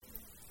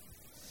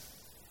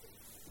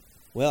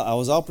Well, I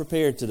was all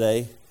prepared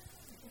today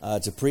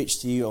to preach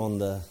to you on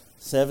the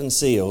 7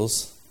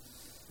 seals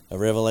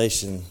of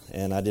Revelation,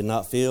 and I did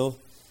not feel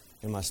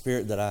in my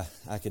spirit that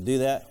I could do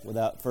that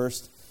without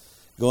first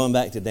going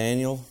back to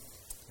Daniel.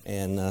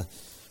 And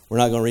we're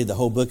not going to read the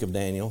whole book of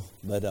Daniel,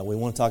 but we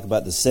want to talk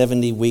about the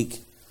 70-week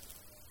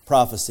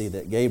prophecy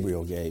that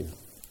Gabriel gave.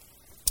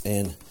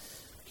 And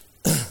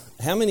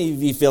how many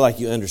of you feel like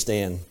you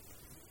understand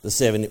the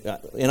 70,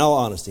 in all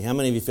honesty, how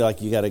many of you feel like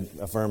you got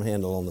a firm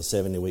handle on the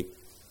 70-week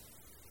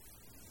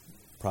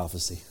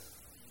prophecy?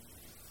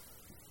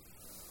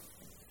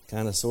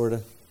 Kind of, sort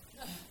of?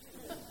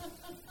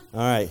 All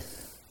right.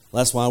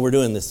 That's why we're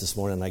doing this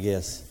morning, I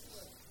guess.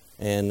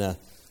 And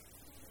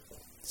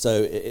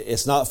so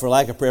it's not for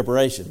lack of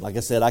preparation. Like I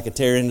said, I could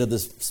tear into the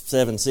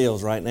 7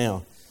 seals right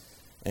now.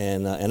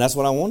 And that's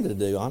what I wanted to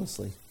do,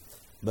 honestly.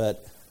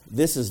 But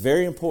this is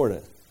very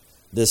important,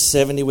 this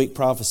 70-week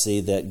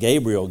prophecy that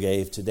Gabriel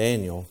gave to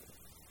Daniel.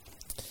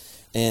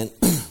 And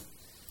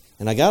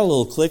I got a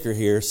little clicker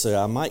here,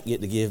 so I might get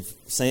to give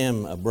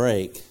Sam a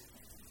break.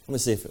 Let me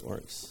see if it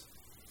works.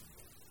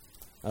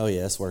 Oh,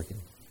 yeah, it's working.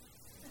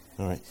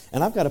 All right.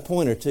 And I've got a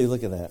pointer, too.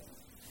 Look at that.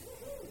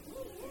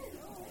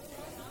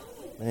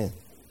 Man.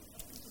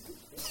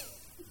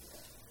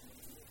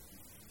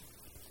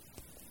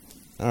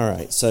 All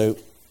right. So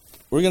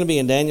we're going to be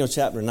in Daniel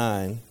chapter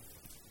 9.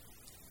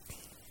 I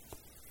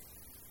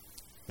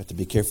have to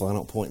be careful I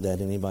don't point that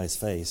in anybody's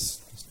face.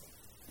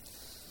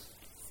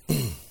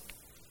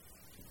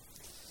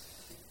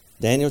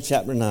 Daniel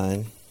chapter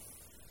 9.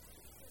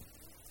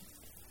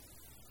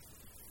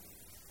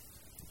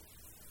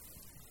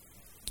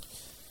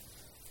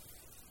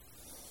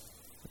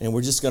 And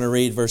we're just going to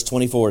read verse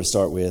 24 to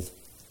start with.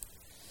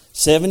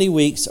 70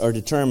 weeks are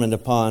determined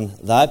upon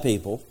thy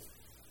people.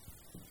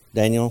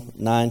 Daniel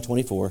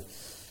 9:24.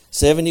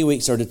 70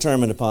 weeks are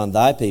determined upon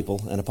thy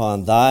people and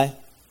upon thy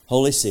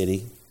holy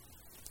city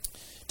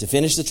to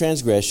finish the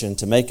transgression,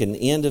 to make an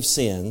end of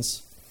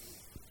sins,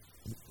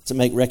 to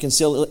make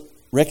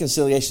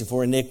reconciliation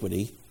for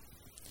iniquity,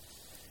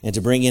 and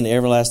to bring in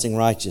everlasting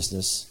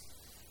righteousness,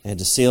 and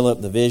to seal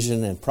up the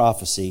vision and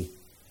prophecy,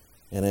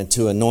 and then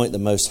to anoint the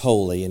most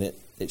holy. And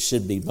it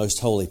should be most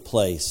holy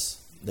place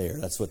there.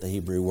 That's what the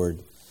Hebrew word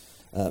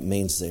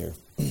means there.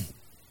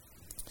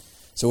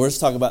 So we're going to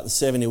talk about the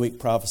 70-week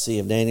prophecy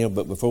of Daniel.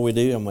 But before we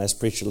do, I'm going to ask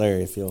Preacher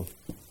Larry if he'll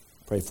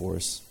pray for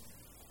us.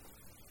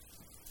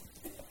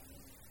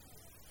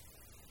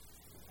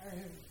 Our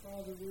Heavenly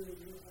Father, we're at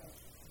your house.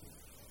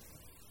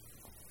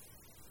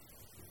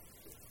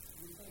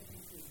 We thank you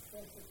for the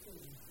special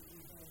things that we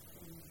have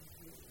come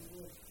to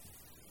work.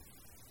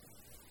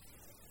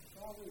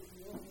 Father, if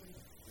you open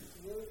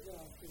the Word of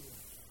God to us.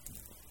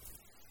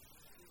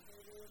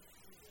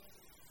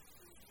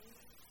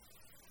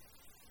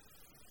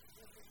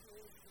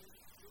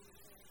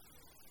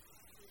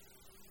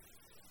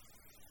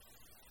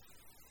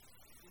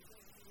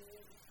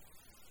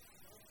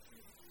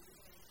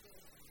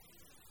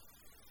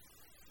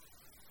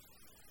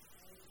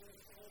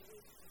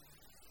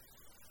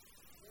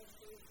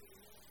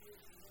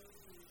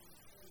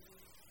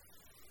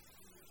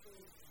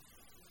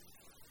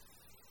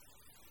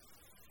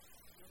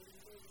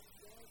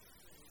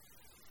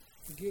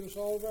 Forgive us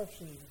all of our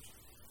sins.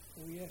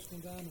 We ask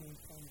in thy name.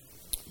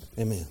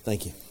 Amen. Amen.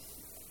 Thank you.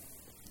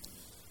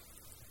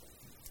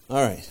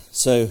 All right.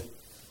 So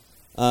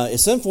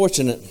it's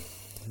unfortunate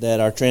that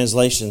our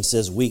translation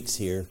says weeks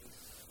here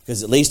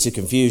because it leads to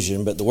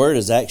confusion, but the word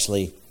is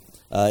actually,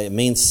 it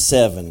means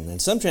 7.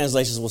 And some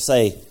translations will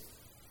say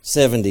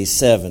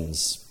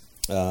 77s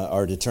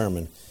are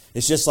determined.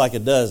 It's just like a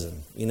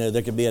dozen. You know,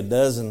 there could be a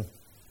dozen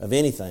of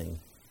anything.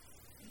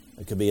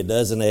 It could be a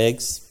dozen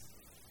eggs.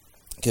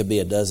 It could be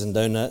a dozen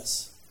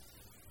donuts.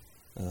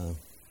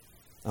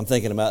 I'm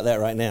thinking about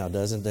that right now, a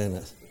dozen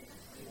donuts.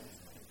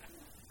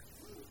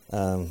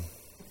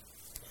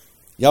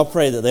 Y'all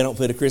pray that they don't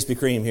put a Krispy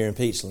Kreme here in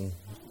Peachland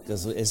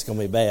because it's going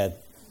to be bad.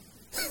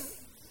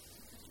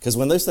 Because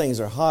when those things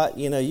are hot,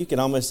 you know, you can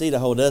almost eat a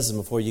whole dozen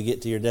before you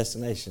get to your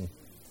destination.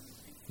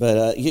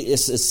 But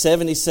it's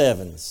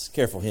 77s.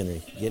 Careful,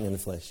 Henry, getting in the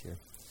flesh here.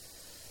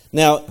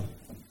 Now,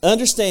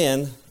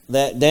 understand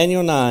that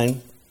Daniel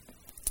 9,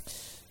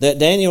 that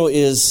Daniel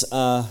is,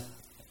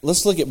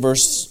 let's look at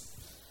verses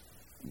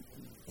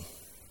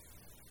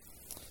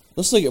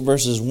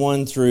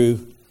 1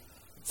 through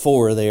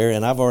 4 there,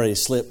 and I've already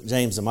slipped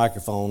James the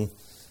microphone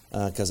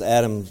because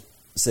Adam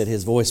said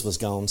his voice was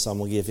gone, so I'm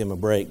going to give him a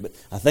break. But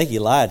I think he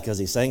lied because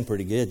he sang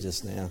pretty good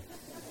just now.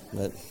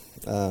 But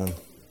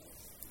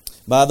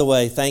by the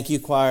way, thank you,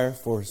 choir,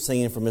 for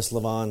singing for Miss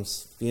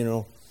LaVon's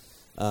funeral.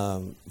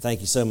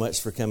 Thank you so much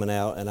for coming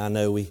out, and I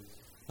know we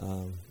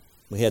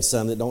had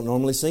some that don't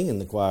normally sing in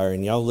the choir,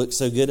 and y'all look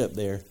so good up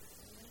there.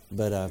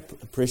 But I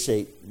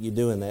appreciate you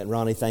doing that.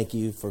 Ronnie, thank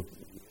you for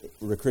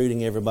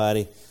recruiting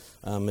everybody.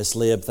 Miss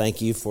Lib,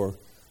 thank you for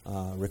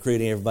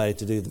recruiting everybody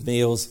to do the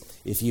meals.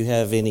 If you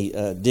have any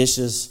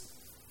dishes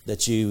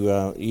that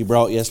you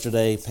brought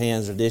yesterday,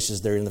 pans or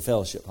dishes, they're in the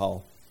fellowship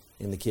hall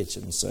in the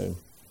kitchen, so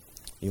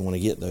you want to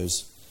get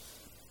those.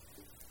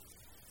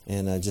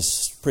 And I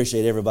just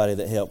appreciate everybody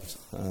that helped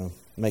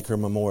make her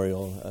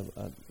memorial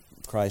a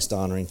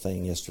Christ-honoring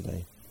thing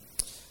yesterday.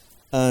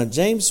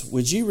 James,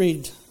 would you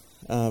read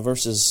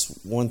verses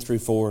 1 through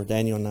 4,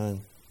 Daniel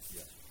 9?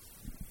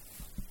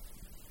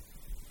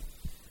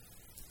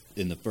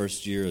 In the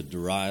first year of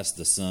Darius,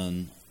 the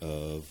son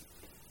of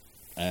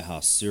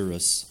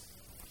Ahasuerus,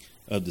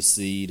 of the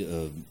seed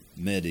of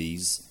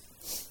Medes,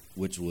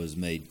 which was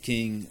made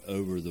king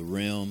over the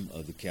realm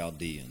of the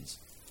Chaldeans.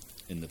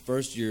 In the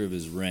first year of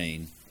his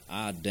reign,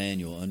 I,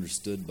 Daniel,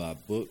 understood by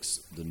books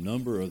the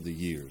number of the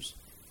years,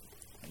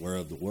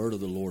 whereof the word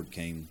of the Lord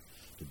came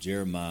to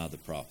Jeremiah the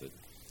prophet,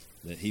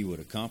 that he would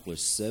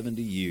accomplish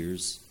 70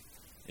 years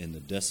in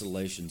the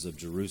desolations of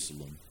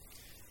Jerusalem,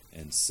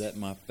 and set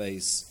my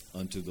face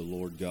unto the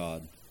Lord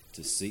God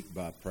to seek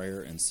by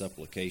prayer and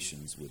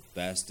supplications with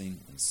fasting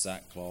and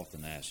sackcloth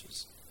and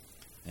ashes.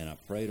 And I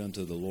prayed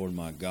unto the Lord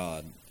my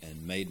God,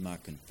 and made my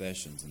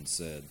confessions, and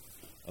said,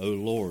 O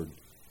Lord,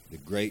 the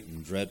great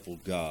and dreadful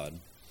God,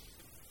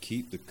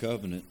 keep the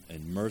covenant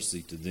and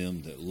mercy to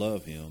them that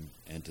love him,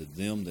 and to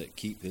them that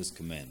keep his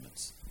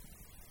commandments.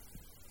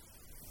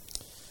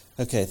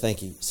 Okay,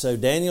 thank you. So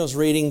Daniel's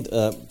reading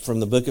from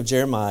the book of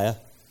Jeremiah,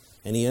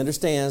 and he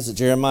understands that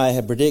Jeremiah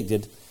had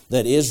predicted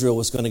that Israel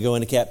was going to go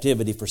into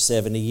captivity for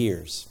 70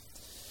 years.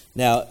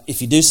 Now,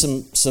 if you do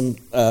some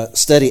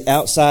study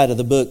outside of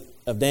the book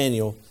of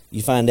Daniel,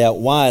 you find out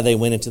why they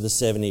went into the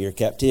 70-year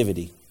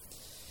captivity.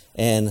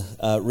 And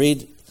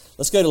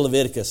let's go to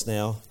Leviticus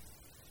now.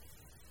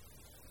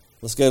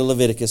 Let's go to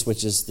Leviticus,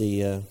 which is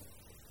the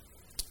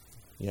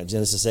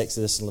Genesis,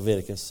 Exodus, and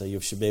Leviticus, so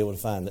you should be able to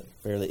find it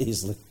fairly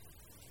easily.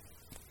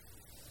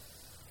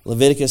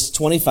 Leviticus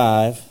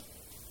 25.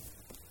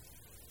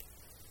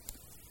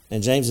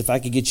 And James, if I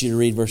could get you to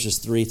read verses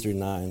 3 through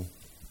 9.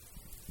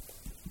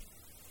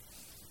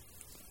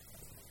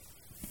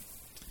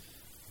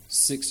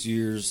 "6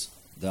 years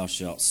thou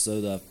shalt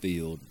sow thy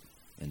field,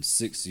 and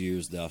 6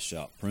 years thou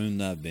shalt prune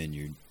thy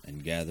vineyard,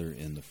 and gather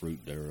in the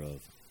fruit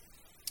thereof.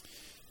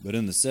 But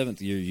in the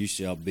 7th year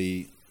shall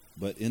be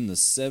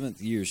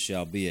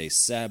a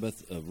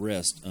Sabbath of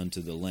rest unto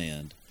the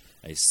land,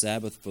 a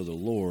Sabbath for the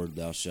Lord.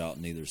 Thou shalt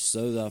neither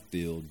sow thy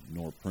field,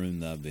 nor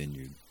prune thy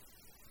vineyard.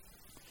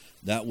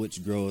 That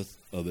which groweth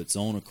of its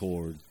own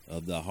accord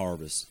of thy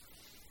harvest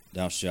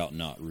thou shalt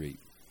not reap,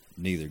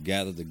 neither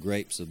gather the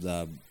grapes of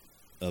the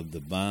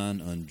vine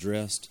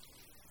undressed,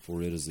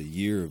 for it is a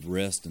year of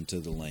rest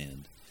unto the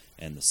land,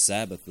 and the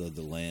Sabbath of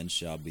the land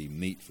shall be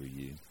meat for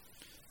you,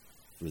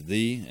 for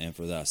thee, and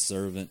for thy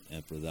servant,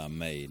 and for thy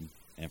maid,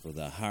 and for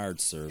thy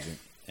hired servant,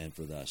 and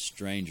for thy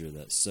stranger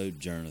that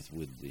sojourneth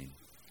with thee,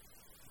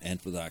 and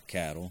for thy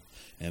cattle,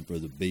 and for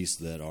the beasts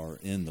that are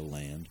in the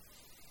land,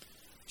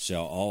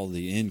 shall all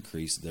the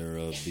increase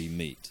thereof be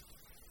meat.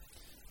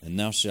 And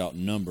thou shalt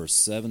number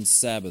 7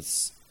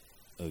 Sabbaths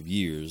of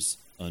years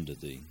unto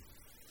thee,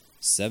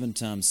 7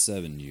 times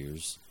 7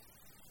 years,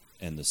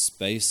 and the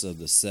space of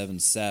the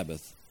 7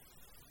 Sabbath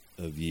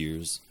of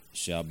years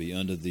shall be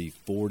unto thee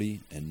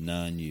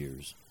 49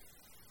 years.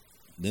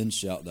 Then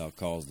shalt thou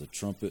cause the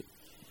trumpet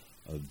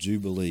of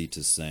Jubilee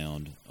to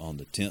sound on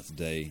the 10th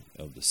day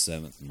of the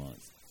 7th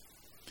month.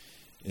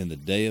 In the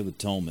day of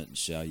atonement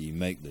shall ye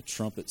make the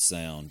trumpet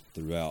sound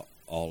throughout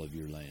all of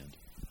your land."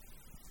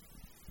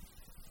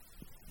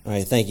 All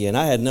right, thank you. And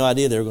I had no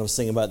idea they were going to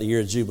sing about the year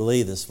of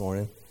Jubilee this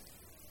morning,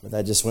 but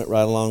that just went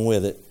right along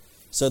with it.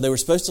 So they were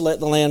supposed to let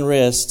the land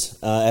rest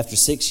after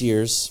 6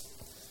 years,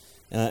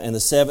 and the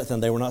 7th,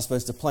 and they were not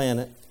supposed to plant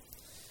it.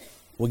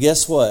 Well,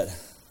 guess what?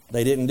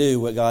 They didn't do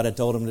what God had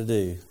told them to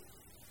do.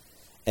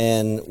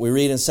 And we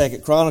read in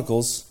 2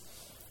 Chronicles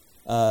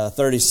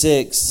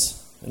 36,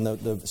 and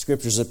the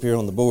scriptures up here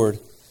on the board,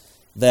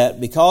 that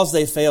because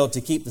they failed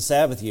to keep the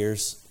Sabbath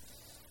years,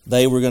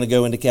 they were going to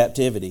go into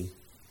captivity.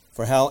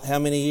 For how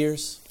many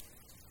years?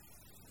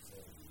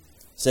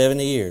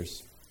 70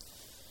 years.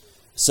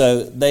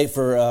 So they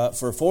for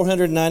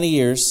 490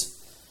 years,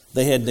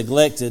 they had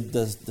neglected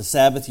the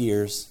Sabbath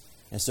years,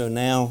 and so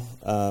now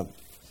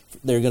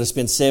they're going to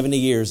spend 70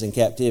 years in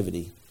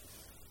captivity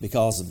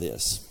because of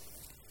this.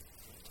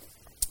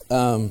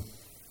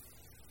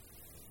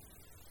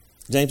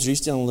 James, are you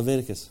still in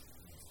Leviticus?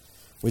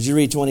 Would you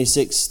read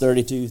 26,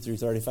 32 through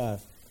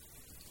 35?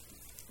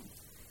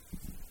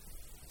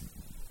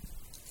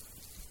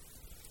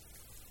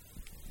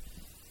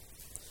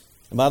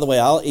 And by the way,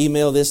 I'll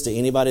email this to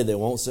anybody that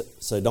wants it,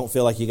 so don't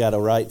feel like you got to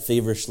write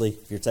feverishly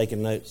if you're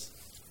taking notes.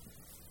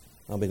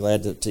 I'll be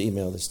glad to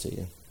email this to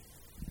you.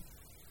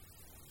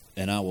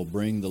 "And I will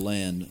bring the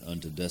land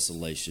unto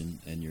desolation,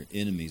 and your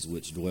enemies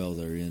which dwell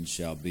therein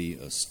shall be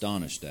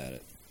astonished at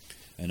it.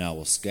 And I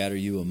will scatter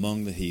you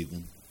among the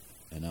heathen,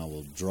 and I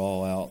will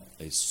draw out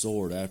a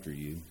sword after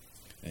you,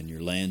 and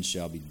your land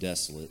shall be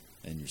desolate,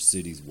 and your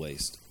cities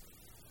waste.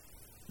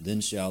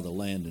 Then shall the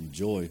land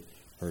enjoy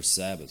her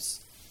Sabbaths,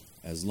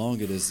 as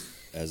long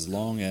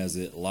as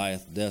it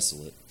lieth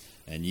desolate,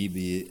 and ye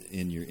be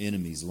in your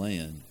enemy's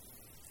land.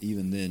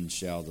 Even then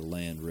shall the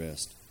land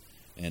rest,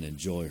 and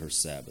enjoy her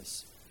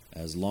Sabbaths,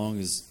 as long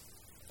as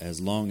as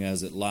long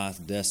as it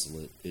lieth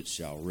desolate, it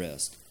shall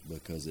rest,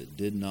 because it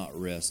did not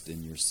rest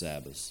in your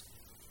Sabbaths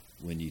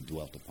when ye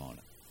dwelt upon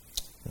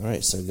it. All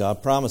right, so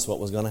God promised what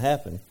was going to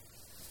happen,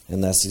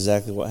 and that's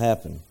exactly what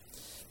happened.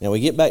 Now we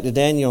get back to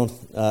Daniel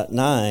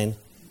 9,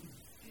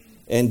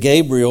 and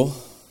Gabriel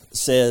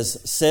says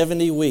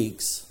 70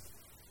 weeks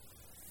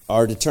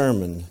are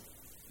determined.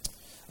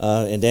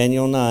 In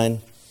Daniel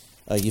 9,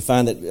 you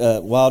find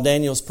that while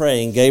Daniel's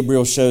praying,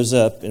 Gabriel shows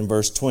up in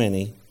verse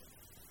 20.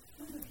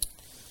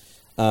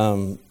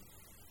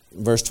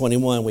 Verse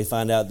 21, we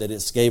find out that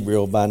it's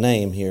Gabriel by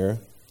name here.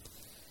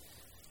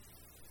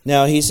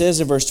 Now, he says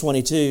in verse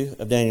 22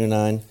 of Daniel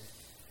 9,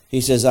 he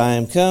says, I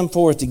am come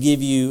forth to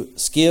give you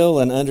skill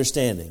and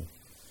understanding.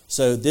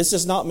 So this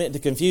is not meant to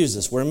confuse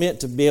us. We're meant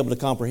to be able to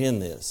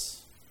comprehend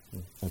this.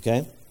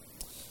 Okay?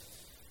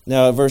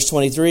 Now, at verse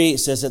 23, it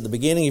says, at the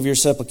beginning of your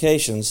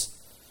supplications,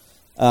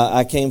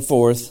 I came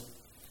forth.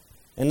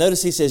 And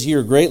notice he says, you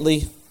are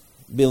greatly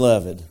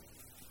beloved.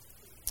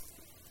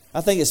 I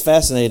think it's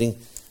fascinating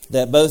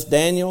that both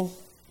Daniel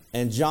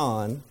and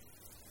John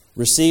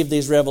received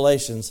these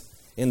revelations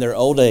in their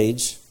old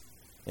age,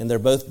 and they're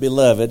both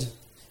beloved,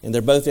 and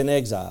they're both in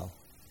exile.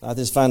 I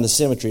just find the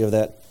symmetry of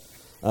that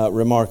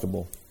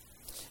remarkable.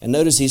 And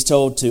notice he's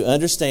told to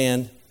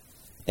understand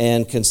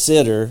and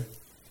consider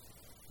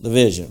the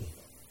vision.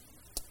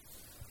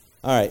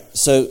 All right,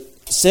 so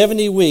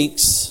 70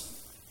 weeks,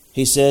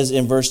 he says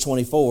in verse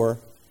 24,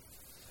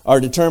 are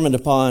determined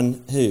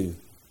upon who?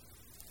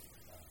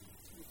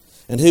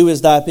 And who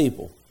is thy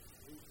people?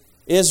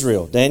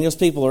 Israel. Daniel's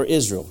people are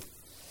Israel.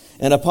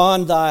 And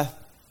upon thy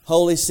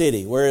holy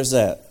city, where is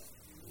that?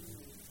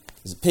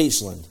 Is it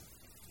Peachland?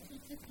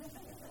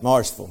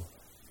 Marshville?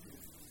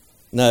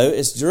 No,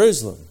 it's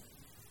Jerusalem.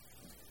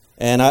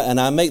 And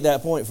I make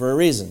that point for a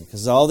reason,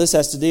 because all this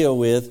has to deal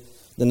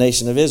with the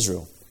nation of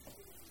Israel.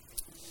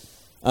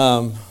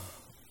 Romans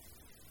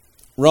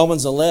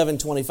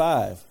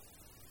 11:25.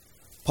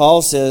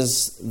 Paul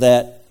says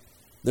that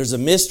there's a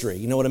mystery.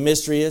 You know what a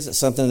mystery is? It's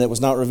something that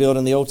was not revealed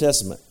in the Old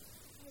Testament.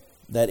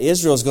 That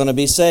Israel is going to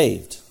be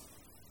saved.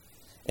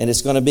 And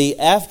it's going to be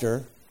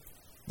after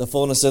the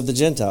fullness of the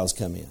Gentiles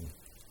come in.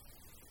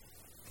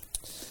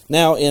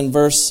 Now, in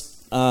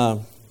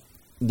the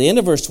end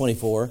of verse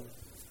 24,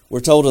 we're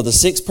told of the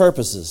 6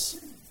 purposes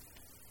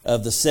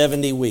of the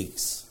 70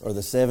 weeks, or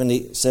the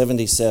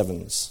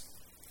 77s.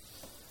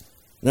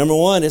 Number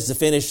 1 is to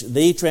finish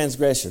the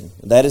transgression.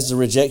 That is the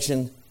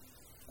rejection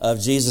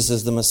of Jesus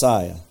as the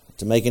Messiah,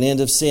 to make an end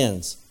of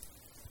sins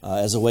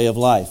as a way of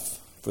life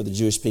for the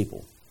Jewish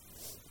people.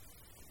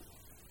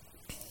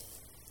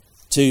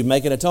 To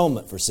make an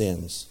atonement for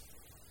sins.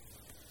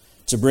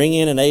 To bring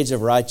in an age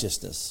of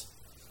righteousness.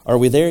 Are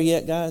we there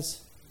yet, guys?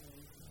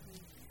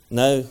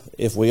 No,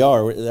 if we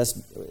are,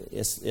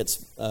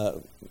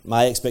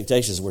 my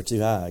expectations were too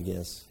high, I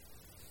guess.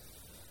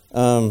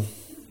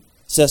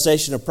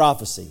 Cessation of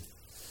prophecy.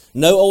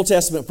 No Old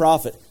Testament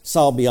prophet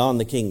saw beyond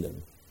the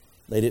kingdom.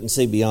 They didn't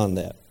see beyond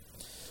that.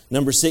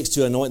 Number 6,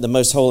 to anoint the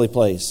most holy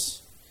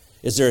place.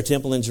 Is there a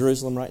temple in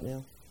Jerusalem right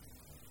now?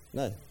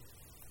 No.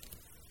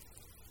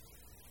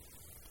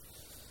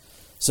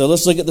 So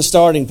let's look at the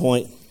starting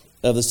point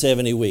of the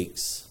 70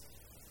 weeks.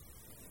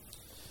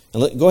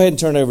 And go ahead and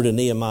turn over to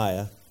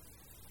Nehemiah.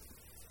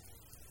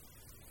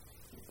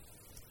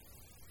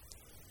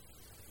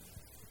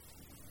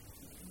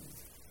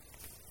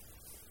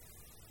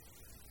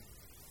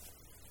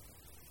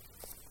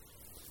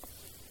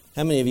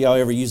 How many of y'all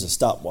ever use a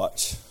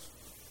stopwatch?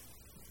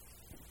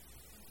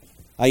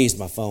 I use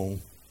my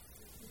phone.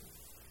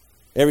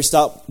 Every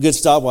good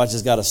stopwatch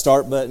has got a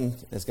start button,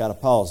 it's got a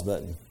pause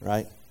button,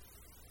 right?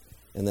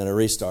 And then a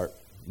restart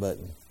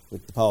button.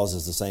 With the pause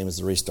is the same as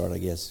the restart, I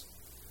guess.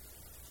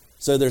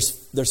 So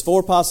there's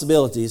 4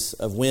 possibilities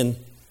of when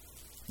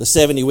the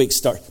 70 weeks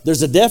start.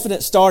 There's a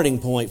definite starting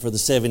point for the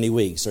 70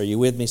 weeks. Are you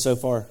with me so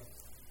far?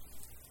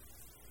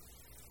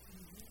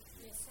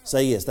 Yes,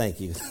 Say yes, thank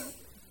you.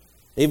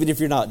 Even if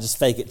you're not, just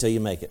fake it till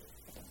you make it.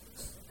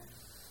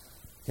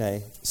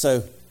 Okay,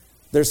 so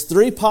there's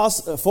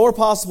 4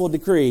 possible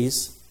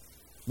decrees,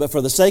 but for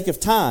the sake of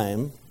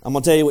time, I'm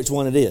going to tell you which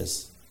one it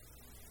is.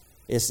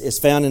 It's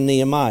found in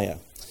Nehemiah.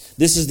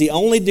 This is the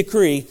only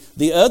decree.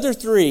 The other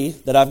 3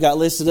 that I've got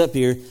listed up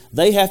here,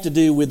 they have to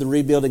do with the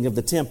rebuilding of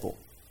the temple.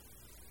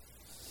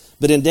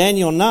 But in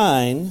Daniel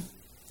 9,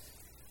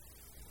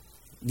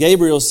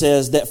 Gabriel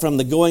says that from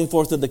the going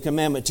forth of the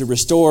commandment to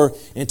restore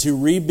and to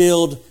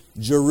rebuild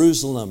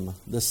Jerusalem,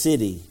 the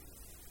city,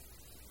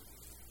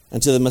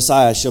 until the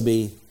Messiah shall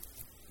be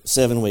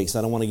 7 weeks.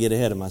 I don't want to get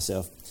ahead of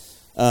myself.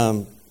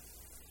 Are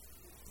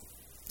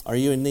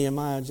you in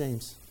Nehemiah,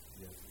 James?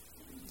 Yes.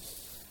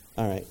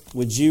 All right.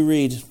 Would you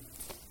read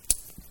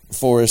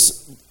for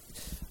us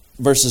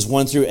verses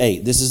 1 through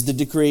 8? This is the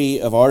decree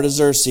of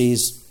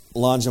Artaxerxes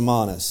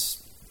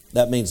Longimanus.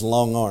 That means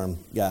long arm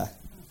guy.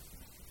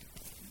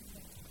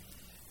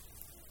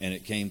 And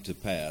it came to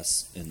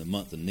pass in the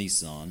month of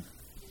Nisan,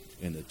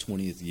 in the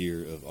 20th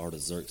year of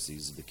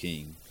Artaxerxes the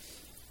king,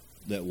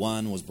 that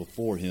wine was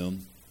before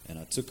him, and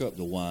I took up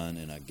the wine,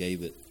 and I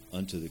gave it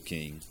unto the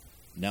king.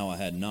 Now I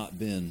had not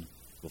been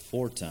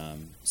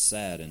beforetime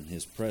sad in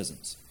his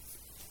presence.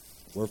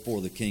 Wherefore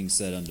the king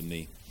said unto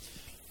me,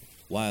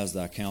 Why is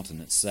thy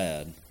countenance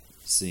sad,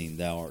 seeing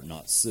thou art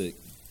not sick?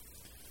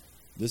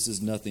 This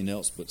is nothing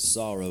else but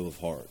sorrow of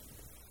heart.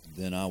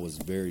 Then I was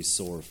very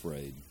sore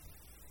afraid,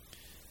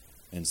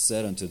 and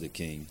said unto the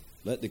king,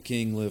 Let the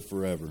king live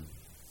forever.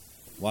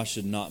 Why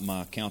should not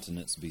my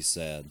countenance be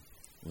sad,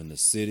 when the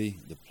city,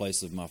 the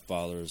place of my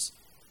father's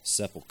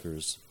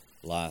sepulchres,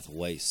 lieth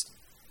waste,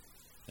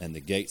 and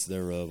the gates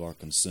thereof are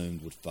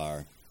consumed with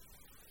fire?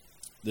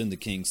 Then the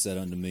king said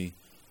unto me,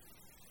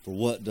 For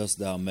what dost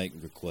thou make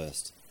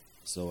request?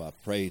 So I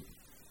prayed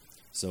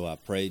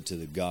to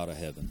the God of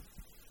heaven.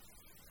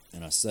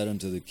 And I said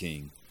unto the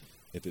king,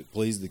 If it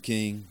please the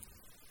king,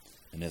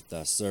 and if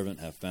thy servant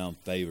have found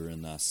favor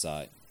in thy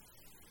sight,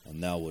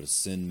 and thou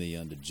wouldest send me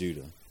unto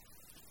Judah,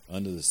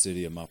 unto the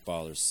city of my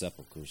father's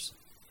sepulchres,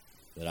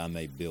 that I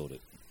may build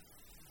it.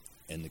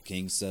 And the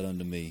king said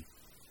unto me,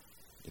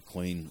 the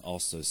queen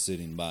also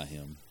sitting by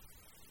him,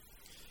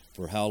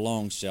 For how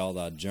long shall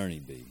thy journey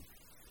be,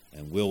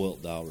 and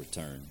wilt thou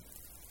return?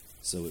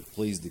 So it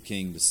pleased the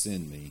king to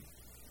send me,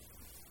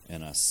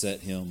 and I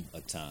set him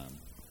a time.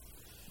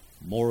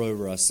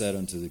 Moreover I said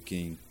unto the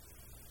king,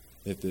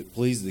 If it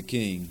please the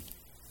king,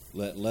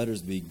 let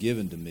letters be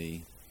given to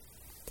me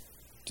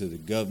to the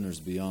governors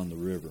beyond the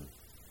river,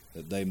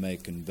 that they may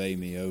convey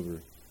me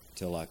over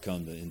till I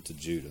come into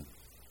Judah.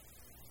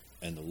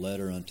 And the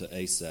letter unto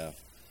Asaph,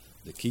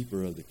 the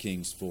keeper of the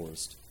king's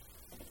forest,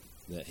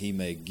 that he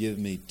may give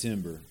me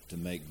timber to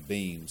make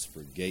beams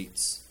for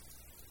gates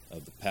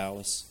of the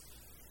palace,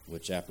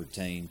 which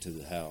appertain to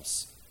the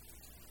house,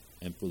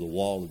 and for the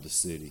wall of the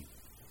city,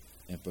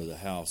 and for the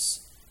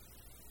house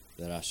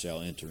that I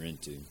shall enter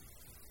into.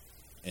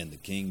 And the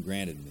king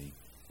granted me,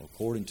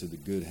 according to the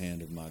good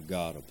hand of my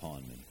God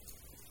upon me.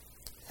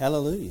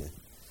 Hallelujah.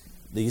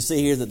 Do you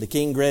see here that the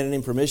king granted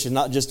him permission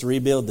not just to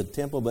rebuild the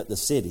temple, but the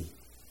city,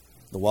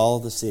 the wall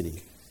of the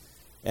city?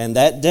 And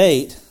that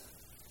date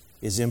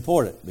is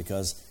important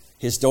because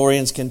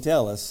historians can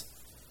tell us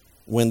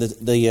when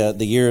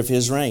the year of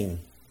his reign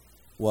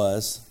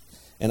was.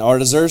 And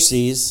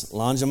Artaxerxes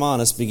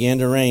Longimanus began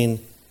to reign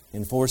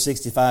in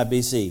 465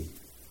 BC.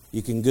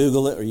 You can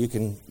Google it or you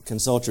can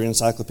consult your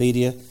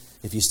encyclopedia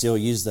if you still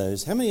use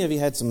those. How many of you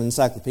had some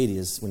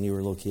encyclopedias when you were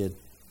a little kid?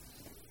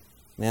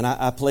 Man,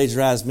 I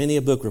plagiarized many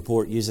a book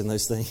report using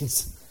those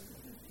things.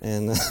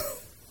 And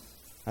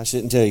I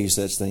shouldn't tell you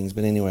such things,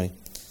 but anyway.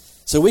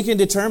 So we can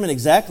determine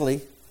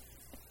exactly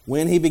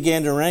when he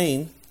began to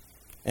reign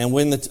and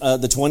when the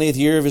 20th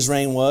year of his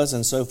reign was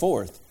and so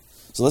forth.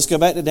 So let's go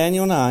back to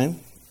Daniel 9.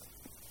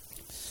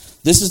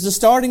 This is the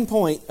starting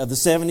point of the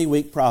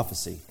 70-week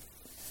prophecy.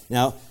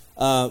 Now,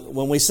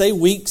 when we say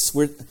weeks,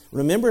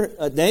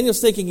 remember,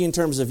 Daniel's thinking in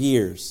terms of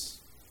years.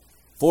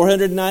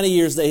 490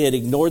 years they had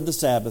ignored the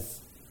Sabbath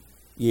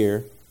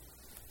year.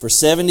 For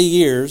 70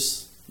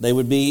 years they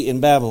would be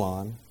in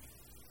Babylon.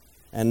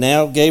 And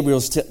now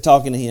Gabriel's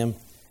talking to him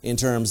in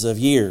terms of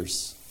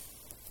years.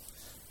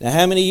 Now,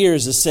 how many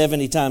years is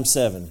 70 times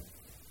 7?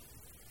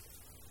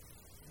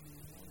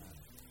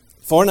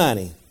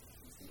 490.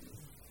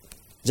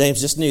 James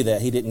just knew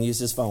that. He didn't use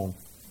his phone.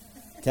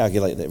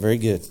 Calculate that. Very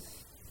good.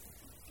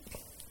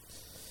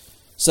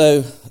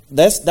 So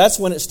that's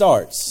when it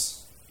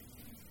starts.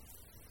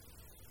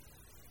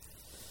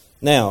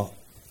 Now,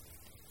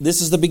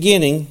 this is the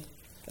beginning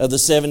of the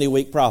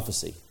 70-week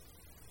prophecy.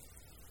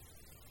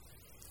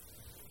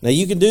 Now,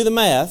 you can do the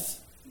math.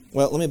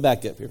 Well, let me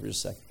back up here for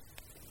just a second.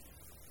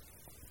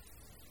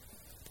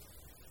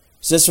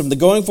 It says, from the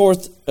going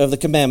forth of the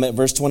commandment,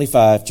 verse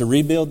 25, to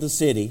rebuild the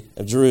city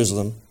of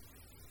Jerusalem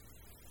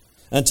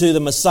unto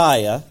the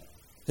Messiah.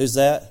 Who's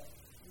that?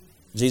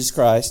 Jesus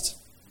Christ.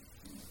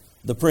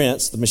 The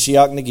Prince, the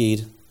Mashiach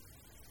Nagid,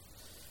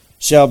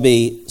 shall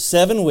be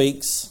 7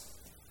 weeks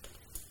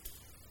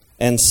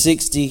and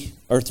 60,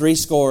 or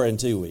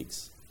 62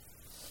 weeks.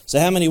 So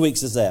how many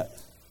weeks is that?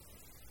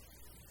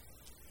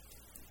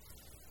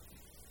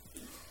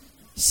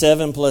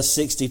 7 plus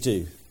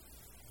 62.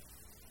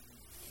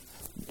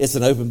 It's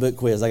an open book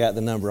quiz. I got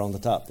the number on the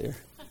top there.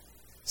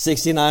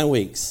 69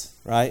 weeks,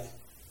 right?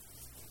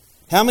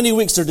 How many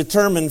weeks are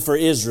determined for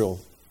Israel?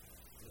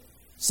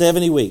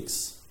 70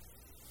 weeks.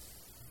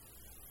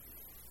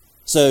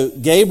 So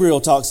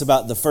Gabriel talks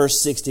about the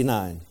first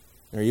 69.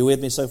 Are you with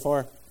me so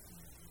far?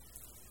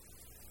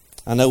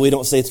 I know we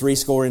don't say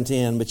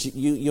 70, but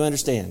you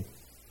understand.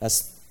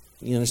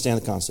 You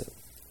understand the concept.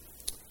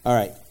 All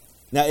right.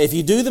 Now, if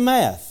you do the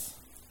math,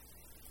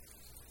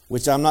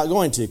 which I'm not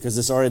going to because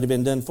it's already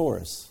been done for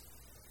us.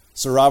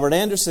 Sir Robert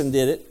Anderson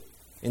did it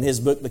in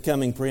his book,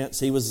 Becoming Prince.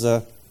 He was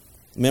a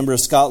member of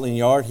Scotland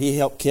Yard. He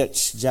helped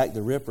catch Jack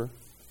the Ripper.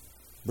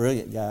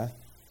 Brilliant guy.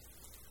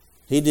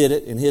 He did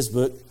it in his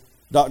book.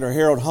 Dr.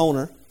 Harold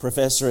Honer,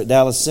 professor at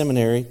Dallas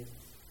Seminary,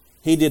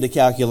 he did a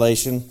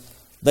calculation.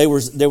 There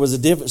was a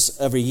difference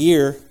of a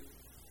year,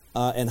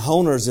 and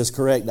Honer's is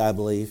correct, I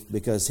believe,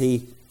 because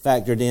he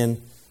factored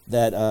in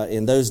that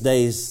in those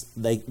days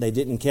they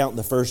didn't count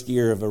the first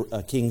year of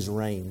a king's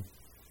reign.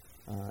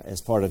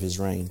 as part of his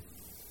reign.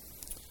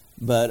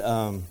 But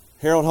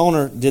Harold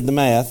Honer did the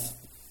math.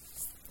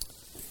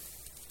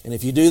 And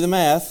if you do the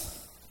math,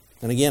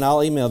 and again,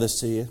 I'll email this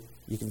to you.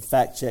 You can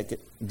fact check it,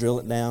 drill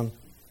it down,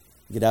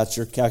 get out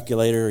your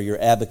calculator or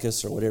your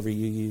abacus or whatever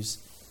you use.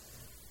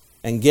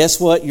 And guess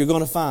what you're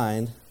going to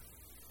find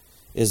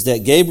is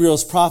that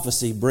Gabriel's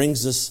prophecy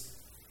brings us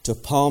to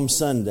Palm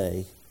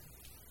Sunday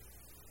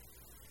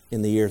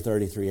in the year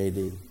 33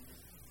 AD.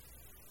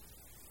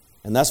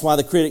 And that's why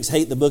the critics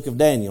hate the book of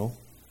Daniel,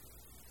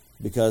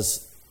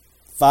 because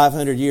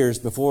 500 years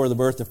before the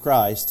birth of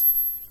Christ,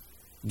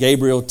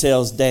 Gabriel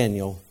tells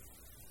Daniel,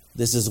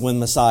 this is when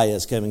Messiah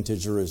is coming to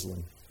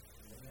Jerusalem.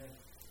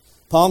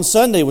 Palm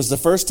Sunday was the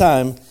first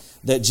time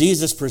that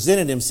Jesus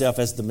presented himself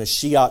as the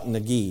Mashiach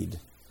Nagid.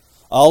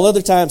 All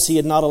other times he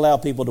had not allowed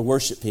people to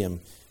worship him.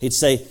 He'd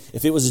say,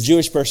 if it was a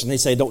Jewish person, he'd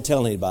say, don't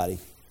tell anybody.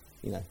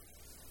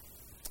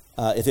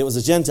 If it was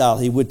a Gentile,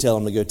 he would tell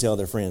them to go tell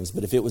their friends.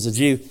 But if it was a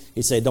Jew,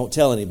 he'd say, don't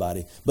tell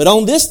anybody. But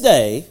on this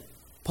day,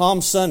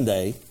 Palm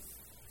Sunday,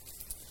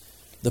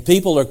 the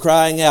people are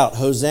crying out,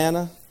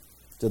 Hosanna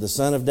to the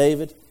Son of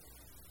David.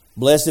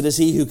 Blessed is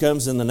he who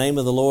comes in the name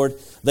of the Lord.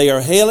 They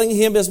are hailing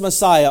him as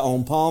Messiah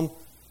on Palm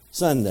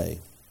Sunday.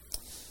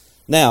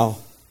 Now,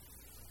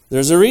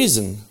 there's a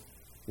reason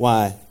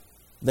why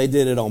they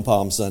did it on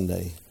Palm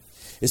Sunday.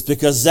 It's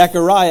because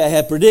Zechariah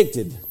had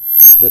predicted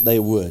that they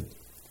would.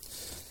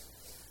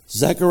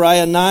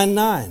 Zechariah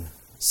 9:9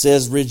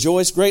 says,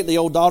 rejoice greatly,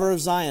 O daughter of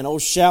Zion. O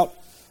shout,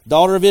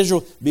 daughter of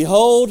Israel.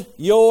 Behold,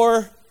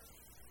 your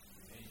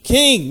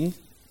king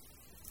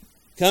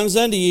comes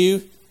unto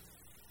you,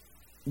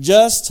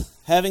 just,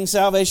 having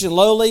salvation,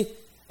 lowly,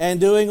 and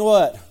doing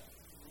what?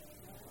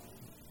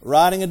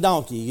 Riding a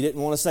donkey. You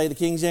didn't want to say the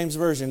King James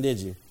Version, did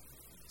you?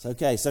 It's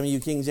okay. Some of you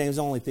King James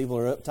only people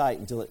are uptight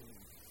until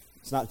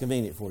it's not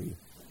convenient for you.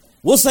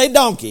 We'll say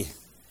donkey.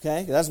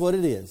 Okay? That's what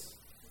it is.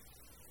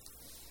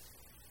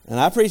 And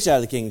I preach out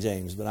of the King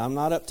James, but I'm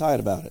not uptight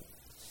about it.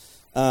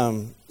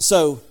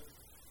 So,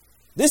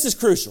 this is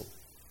crucial.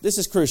 This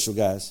is crucial,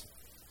 guys.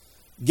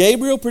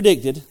 Gabriel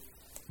predicted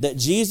that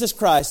Jesus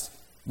Christ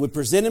would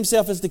present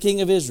himself as the King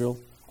of Israel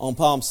on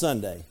Palm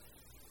Sunday.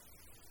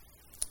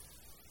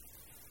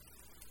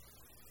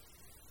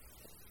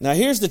 Now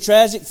here's the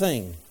tragic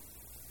thing.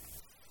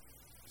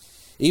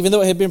 Even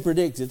though it had been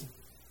predicted,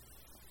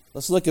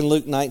 let's look in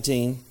Luke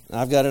 19.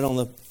 I've got it on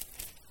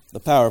the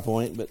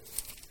PowerPoint, but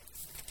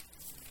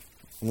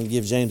I'm going to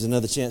give James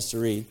another chance to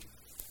read.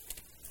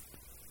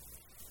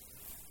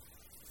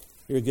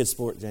 You're a good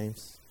sport,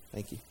 James.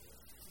 Thank you.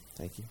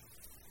 Thank you.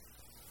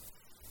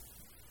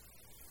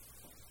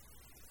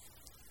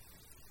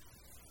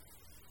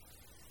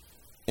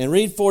 And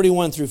read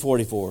 41 through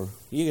 44.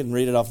 You can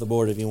read it off the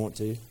board if you want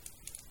to.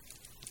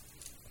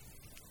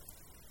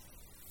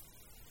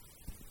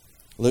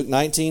 Luke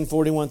 19,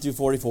 41 through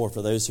 44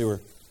 for those who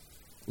are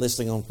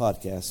listening on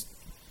podcast.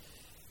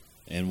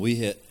 And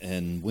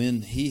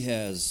when he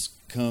has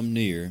come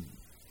near,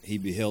 he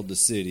beheld the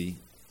city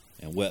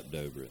and wept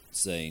over it,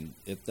 saying,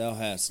 if thou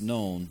hadst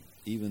known,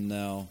 even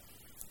thou,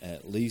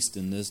 at least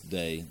in this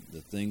day,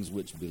 the things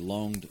which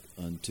belonged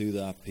unto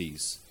thy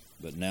peace,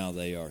 but now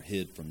they are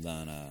hid from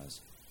thine eyes.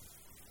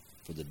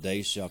 For the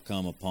day shall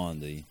come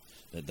upon thee,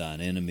 that thine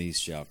enemies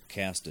shall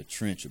cast a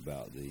trench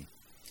about thee,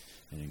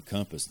 and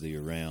encompass thee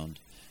around,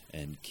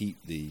 and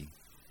keep thee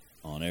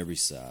on every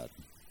side,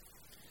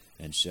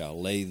 and shall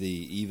lay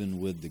thee even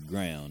with the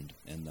ground,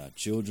 and thy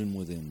children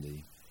within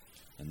thee,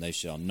 and they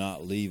shall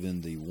not leave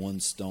in thee one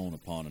stone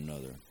upon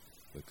another,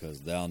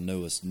 because thou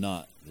knowest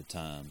not the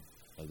time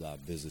of thy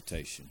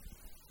visitation.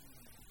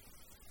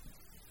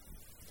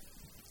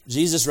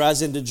 Jesus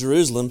rides into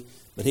Jerusalem,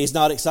 but he's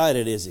not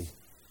excited, is he?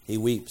 He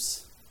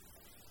weeps.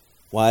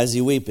 Why is he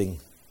weeping?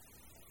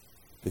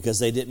 Because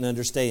they didn't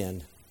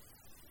understand.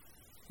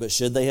 But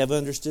should they have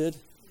understood?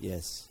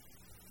 Yes.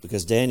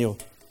 Because Gabriel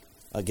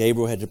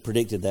had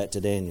predicted that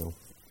to Daniel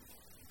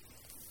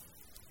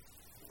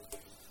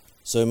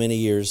so many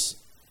years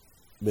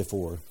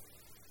before.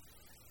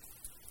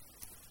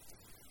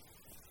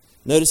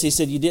 Notice he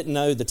said you didn't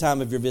know the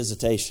time of your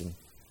visitation.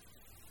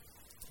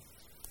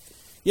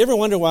 You ever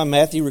wonder why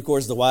Matthew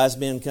records the wise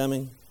men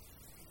coming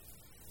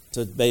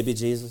to baby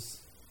Jesus?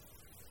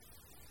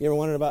 You ever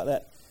wondered about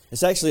that?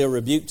 It's actually a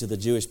rebuke to the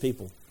Jewish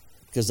people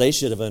because they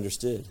should have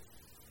understood.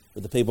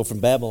 But the people from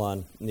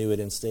Babylon knew it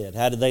instead.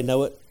 How did they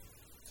know it?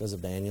 Because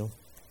of Daniel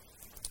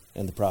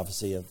and the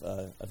prophecy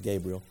of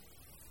Gabriel.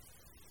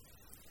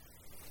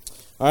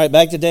 All right,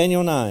 back to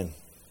Daniel 9.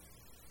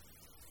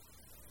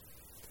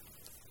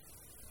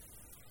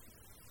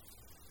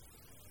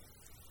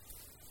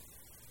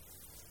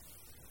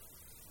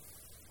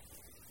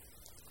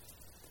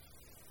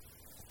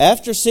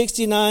 After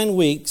 69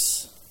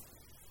 weeks,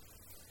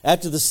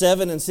 after the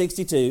 7 and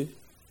 62,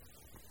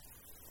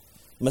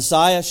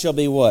 Messiah shall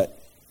be what?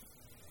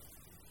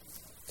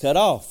 Cut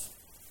off.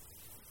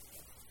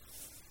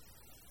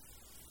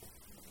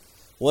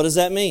 What does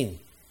that mean?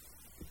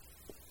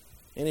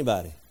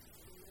 Anybody?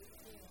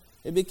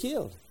 It'd be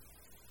killed.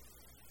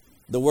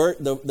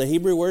 The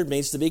Hebrew word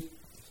means to be,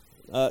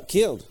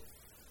 killed.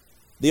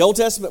 The Old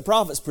Testament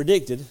prophets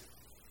predicted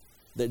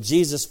that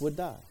Jesus would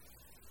die.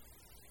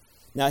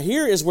 Now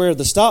here is where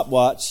the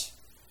stopwatch,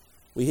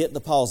 we hit the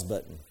pause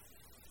button.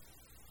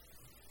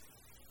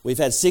 We've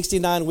had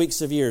 69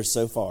 weeks of years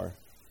so far.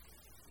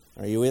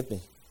 Are you with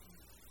me?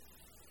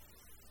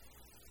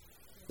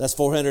 That's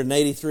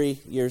 483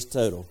 years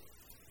total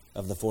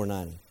of the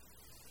 490.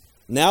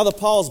 Now the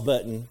pause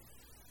button,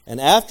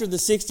 and after the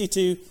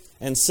 62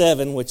 and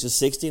 7, which is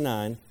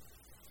 69,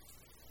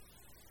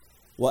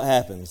 what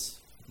happens?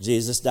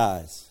 Jesus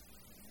dies.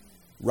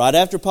 Right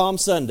after Palm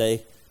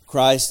Sunday,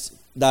 Christ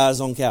dies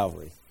on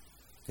Calvary.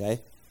 Okay?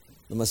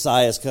 The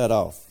Messiah is cut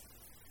off.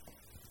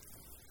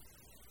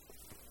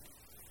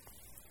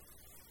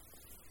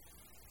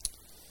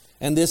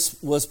 And this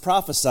was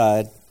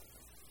prophesied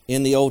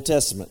in the Old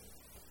Testament.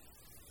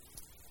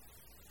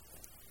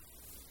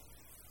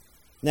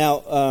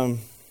 Now,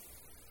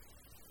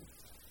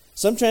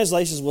 some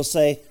translations will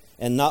say,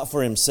 and not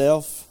for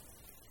himself.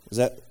 Is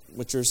that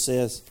what yours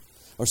says?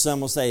 Or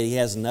some will say he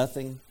has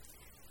nothing.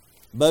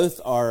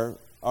 Both are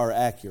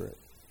accurate.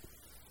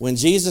 When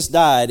Jesus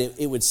died,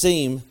 it would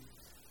seem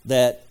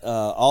that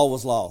all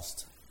was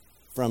lost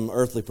from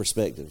earthly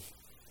perspective,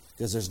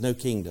 because there's no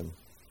kingdom.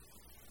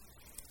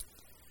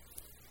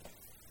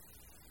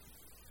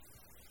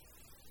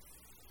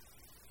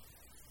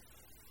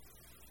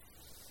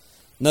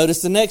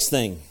 Notice the next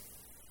thing.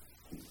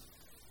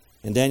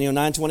 In Daniel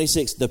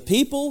 9:26, the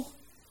people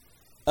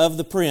of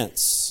the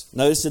prince.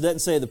 Notice it doesn't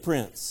say the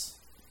prince.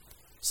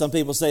 Some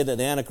people say that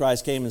the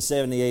Antichrist came in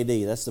 70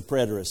 AD. That's the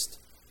preterist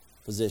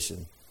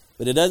position.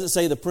 But it doesn't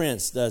say the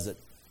prince, does it? It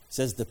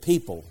says the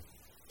people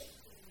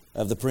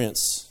of the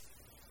prince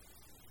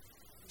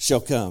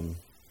shall come.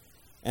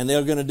 And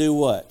they're going to do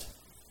what?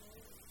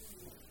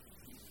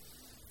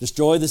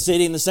 Destroy the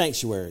city and the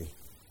sanctuary.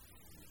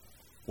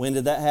 When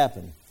did that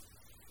happen?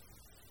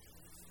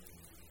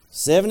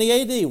 70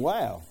 AD.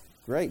 Wow.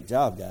 Great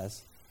job,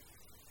 guys.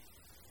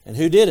 And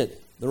who did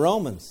it? The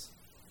Romans.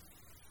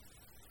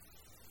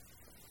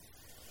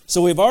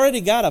 So we've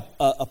already got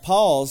a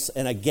pause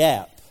and a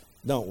gap,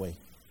 don't we?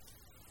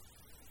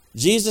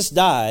 Jesus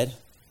died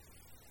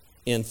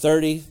in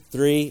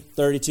 33,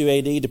 32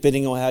 AD,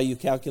 depending on how you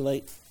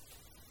calculate.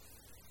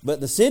 But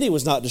the city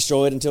was not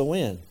destroyed until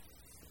when?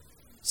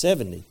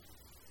 70.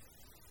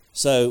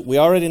 So we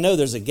already know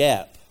there's a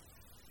gap,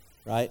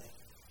 right?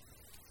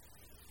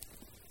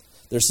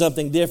 There's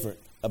something different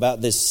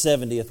about this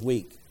 70th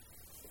week.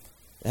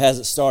 It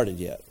hasn't started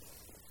yet.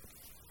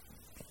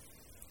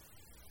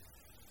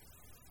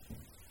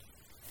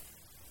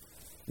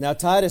 Now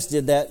Titus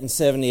did that in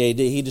 70 AD.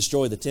 He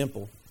destroyed the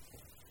temple.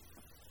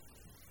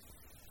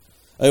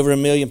 Over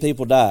 1 million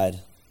people died.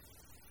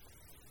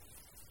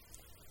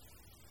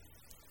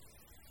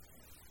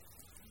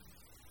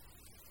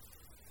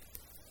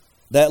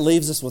 That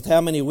leaves us with how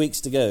many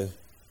weeks to go?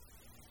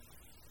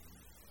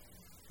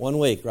 1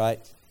 week, right?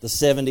 The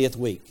 70th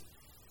week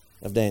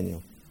of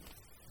Daniel.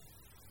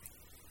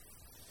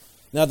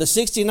 Now the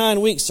 69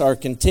 weeks are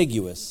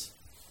contiguous.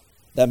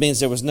 That means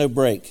there was no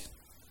break.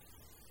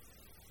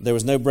 There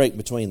was no break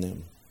between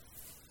them.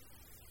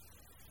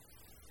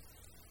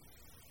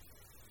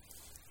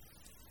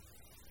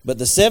 But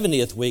the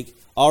 70th week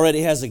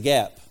already has a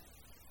gap.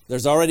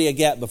 There's already a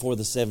gap before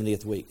the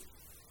 70th week.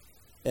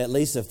 At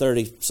least of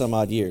 30 some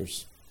odd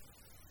years.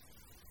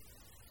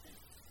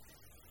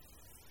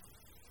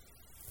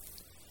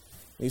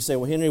 You say,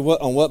 well, Henry,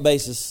 on what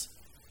basis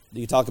do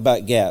you talk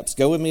about gaps?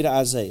 Go with me to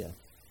Isaiah.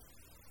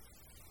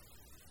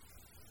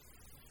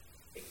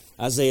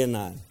 Isaiah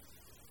 9.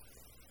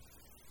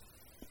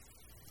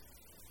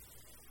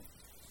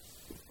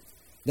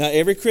 Now,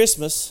 every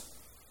Christmas,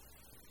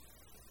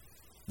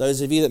 those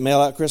of you that mail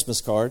out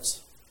Christmas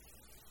cards,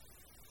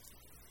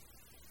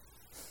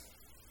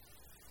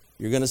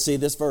 you're going to see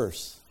this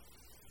verse.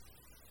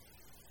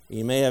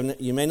 You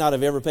may not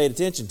have ever paid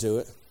attention to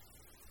it,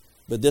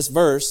 but this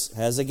verse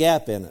has a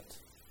gap in it.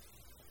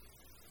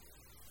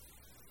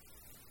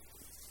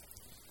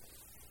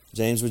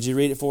 James, would you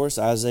read it for us?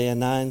 Isaiah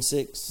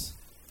 9:6.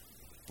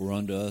 For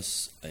unto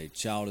us a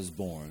child is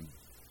born,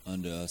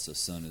 unto us a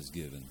son is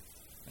given,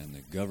 and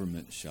the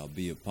government shall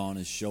be upon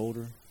his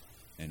shoulder,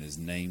 and his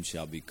name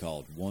shall be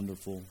called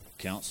Wonderful,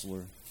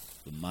 Counselor,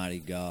 the Mighty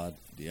God,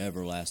 the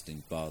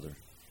Everlasting Father,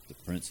 the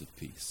Prince of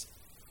Peace.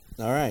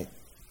 All right.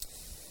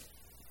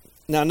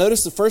 Now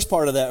notice the first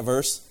part of that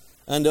verse.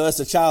 Unto us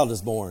a child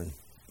is born.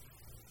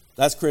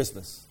 That's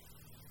Christmas.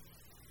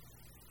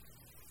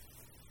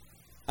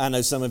 I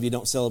know some of you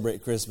don't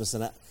celebrate Christmas,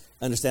 and I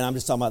understand I'm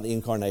just talking about the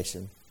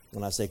incarnation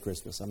when I say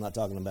Christmas. I'm not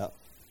talking about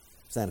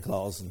Santa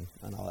Claus and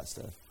all that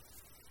stuff.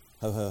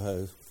 Ho, ho,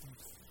 ho.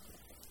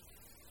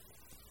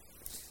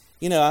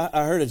 You know,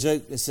 I heard a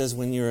joke that says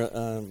when you're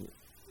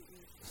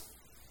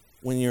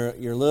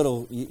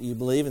little, you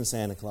believe in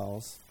Santa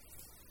Claus,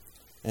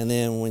 and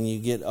then when you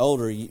get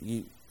older,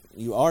 you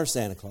are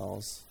Santa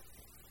Claus,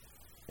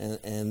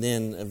 and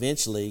then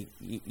eventually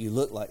you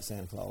look like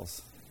Santa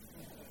Claus.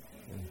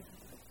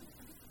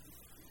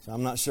 So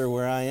I'm not sure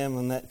where I am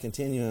on that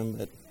continuum,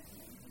 but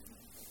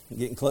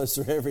getting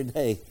closer every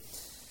day.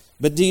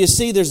 But do you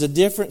see there's a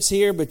difference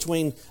here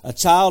between a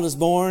child is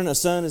born, a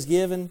son is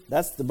given?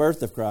 That's the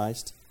birth of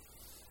Christ.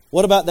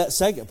 What about that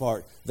second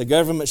part? The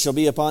government shall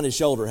be upon his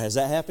shoulder. Has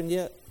that happened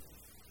yet?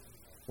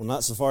 Well,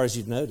 not so far as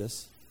you'd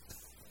notice.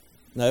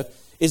 No.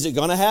 Is it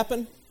going to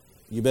happen?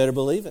 You better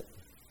believe it.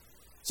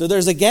 So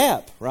there's a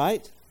gap,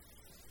 right?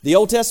 The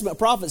Old Testament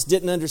prophets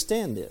didn't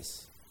understand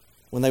this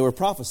when they were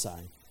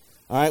prophesying.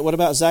 All right, what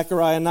about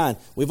Zechariah 9?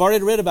 We've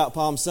already read about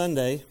Palm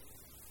Sunday.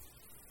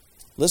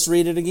 Let's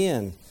read it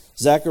again.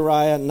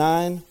 Zechariah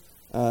 9.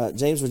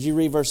 James, would you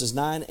read verses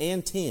 9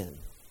 and 10?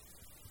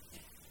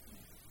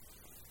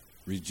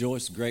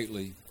 Rejoice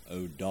greatly,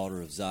 O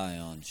daughter of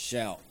Zion.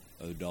 Shout,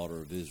 O daughter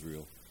of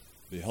Israel.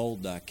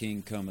 Behold, thy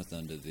king cometh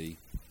unto thee.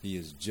 He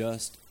is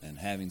just and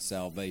having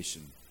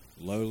salvation,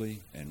 lowly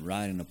and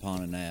riding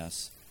upon an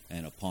ass,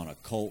 and upon a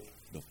colt,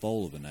 the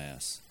foal of an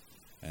ass.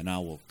 And I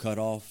will cut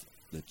off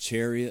the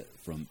chariot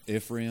from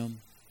Ephraim,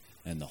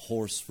 and the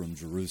horse from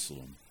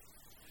Jerusalem.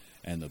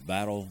 And the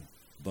battle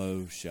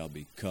bow shall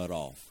be cut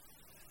off,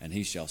 and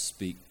he shall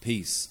speak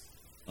peace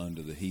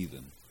unto the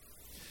heathen.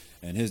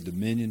 And his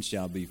dominion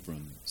shall be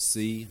from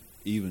sea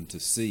even to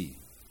sea,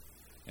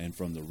 and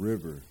from the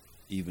river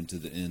even to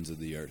the ends of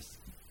the earth.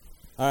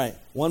 All right,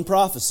 one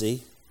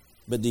prophecy,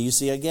 but do you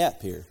see a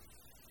gap here?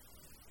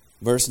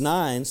 Verse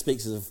 9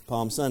 speaks of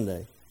Palm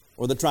Sunday,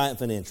 or the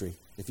triumphant entry,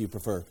 if you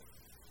prefer.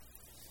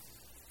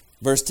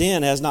 Verse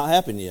 10 has not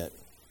happened yet,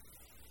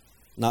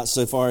 not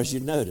so far as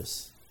you'd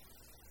notice.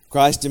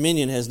 Christ's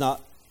dominion is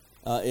not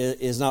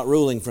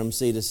ruling from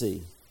sea to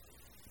sea.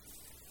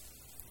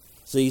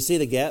 So you see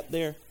the gap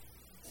there?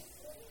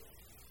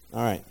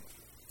 All right.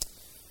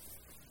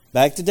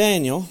 Back to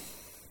Daniel.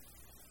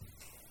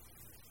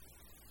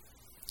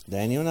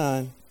 Daniel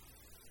 9.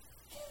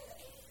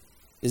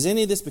 Is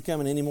any of this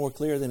becoming any more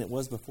clear than it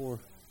was before?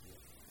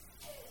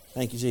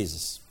 Thank you,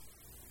 Jesus.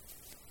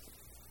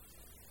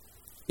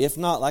 If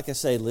not, like I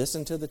say,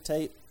 listen to the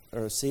tape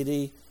or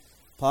CD,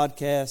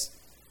 podcast.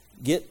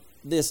 Get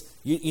this.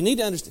 You need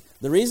to understand.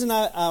 The reason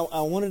I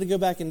wanted to go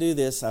back and do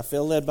this, I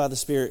feel led by the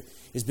Spirit,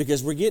 is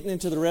because we're getting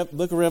into the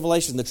book of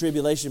Revelation, the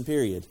tribulation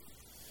period,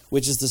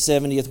 which is the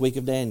 70th week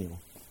of Daniel.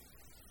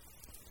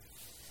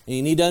 And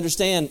you need to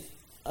understand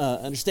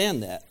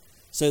that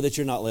so that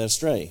you're not led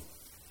astray.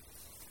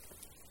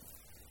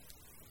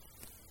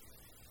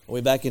 Are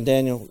we back in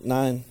Daniel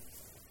 9?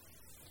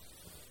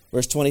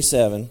 Verse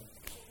 27.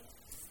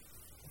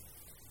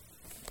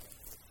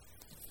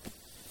 It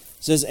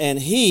says, and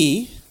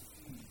he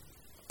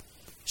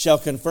shall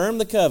confirm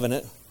the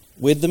covenant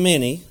with the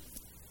many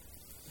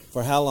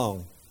for how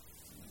long?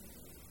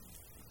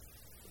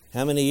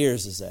 How many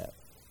years is that?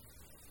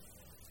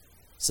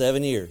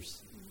 7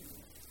 years.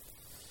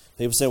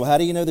 People say, well, how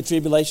do you know the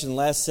tribulation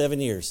lasts 7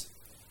 years?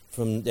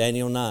 From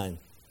Daniel 9,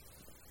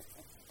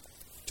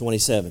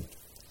 27.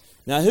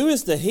 Now, who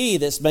is the he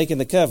that's making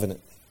the covenant?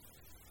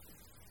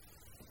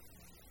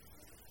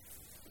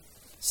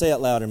 Say it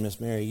louder, Miss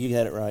Mary. You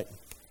had it right.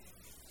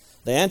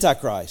 The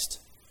Antichrist.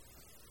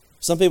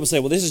 Some people say,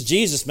 well, this is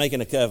Jesus making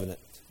a covenant.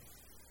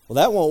 Well,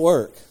 that won't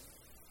work.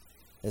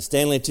 As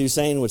Stanley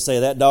Toussaint would say,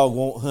 that dog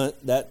won't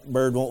hunt, that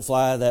bird won't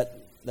fly,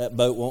 that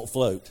boat won't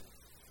float.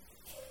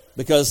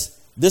 Because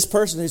this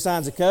person who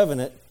signs a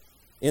covenant,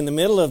 in the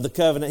middle of the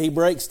covenant, he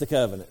breaks the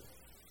covenant.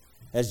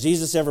 Has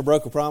Jesus ever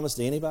broke a promise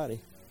to anybody?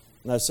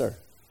 No, sir.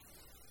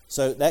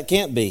 So that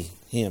can't be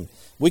him.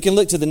 We can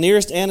look to the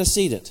nearest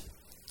antecedent.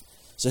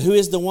 So who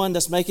is the one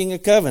that's making a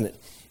covenant?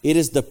 It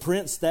is the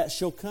prince that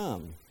shall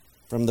come,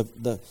 from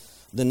the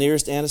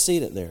nearest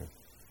antecedent there.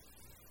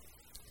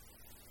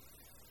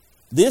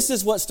 This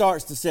is what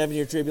starts the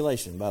 7-year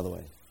tribulation, by the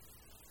way.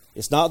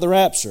 It's not the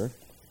rapture.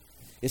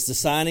 It's the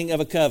signing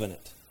of a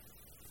covenant.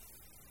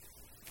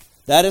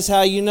 That is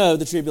how you know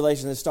the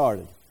tribulation has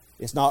started.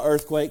 It's not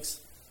earthquakes.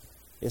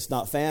 It's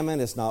not famine.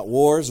 It's not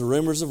wars or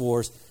rumors of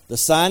wars. The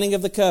signing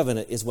of the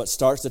covenant is what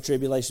starts the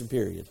tribulation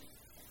period.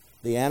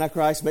 The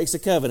Antichrist makes a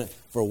covenant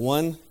for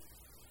 1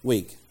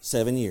 week,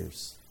 7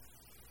 years.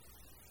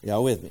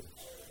 Y'all with me?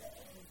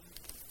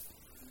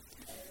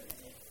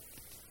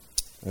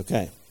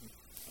 Okay.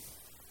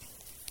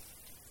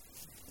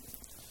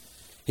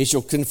 He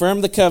shall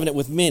confirm the covenant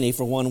with many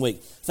for 1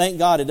 week. Thank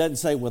God it doesn't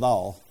say with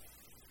all,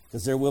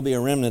 because there will be a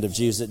remnant of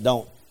Jews that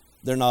don't.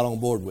 They're not on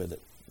board with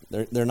it.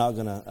 They're not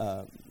going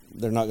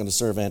to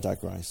serve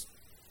Antichrist.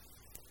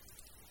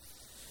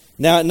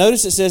 Now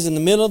notice it says in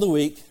the middle of the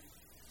week,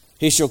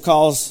 he shall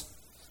cause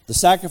the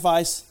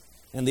sacrifice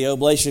and the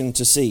oblation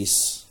to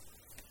cease.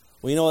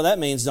 Well, you know what that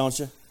means, don't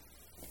you?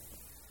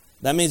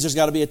 That means there's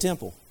got to be a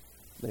temple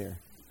there.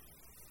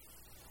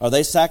 Are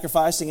they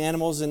sacrificing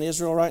animals in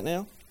Israel right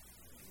now?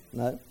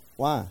 No.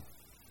 Why?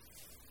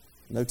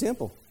 No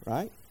temple,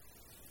 right?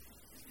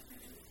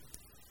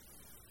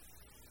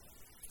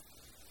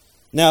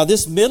 Now,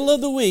 this middle of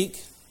the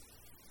week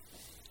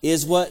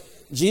is what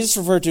Jesus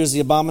referred to as the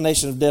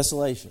abomination of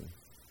desolation.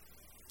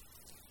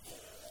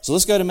 So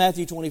let's go to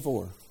Matthew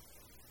 24.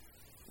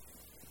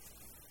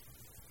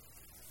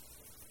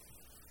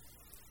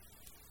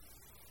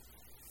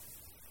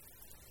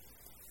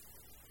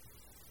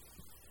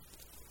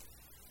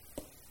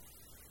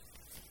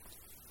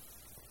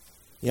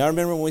 Y'all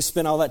remember when we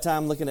spent all that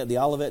time looking at the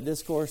Olivet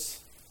Discourse?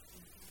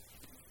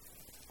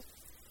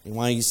 And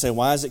why you say,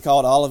 why is it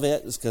called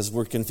Olivet? It's because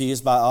we're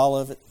confused by all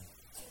of it?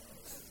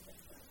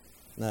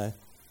 No.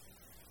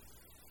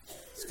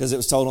 It's because it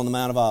was told on the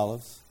Mount of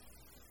Olives.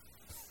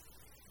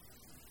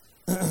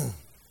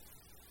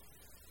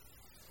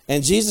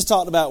 And Jesus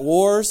talked about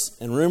wars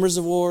and rumors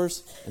of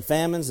wars and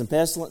famines and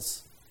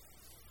pestilence.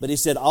 But he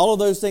said all of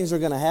those things are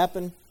going to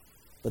happen,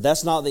 but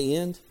that's not the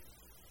end.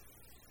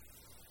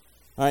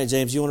 All right,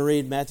 James, you want to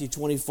read Matthew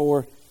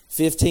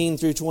 24:15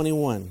 through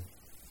 21?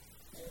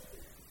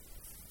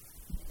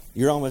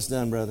 You're almost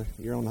done, brother.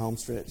 You're on the home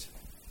stretch.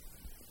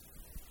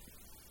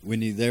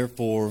 When ye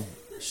therefore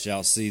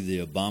shall see the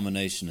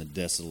abomination of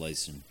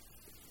desolation,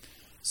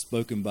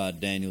 spoken by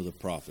Daniel the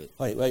prophet.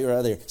 Wait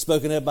right there.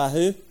 Spoken of by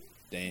who?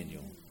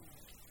 Daniel.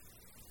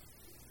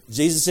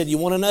 Jesus said, you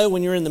want to know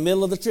when you're in the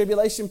middle of the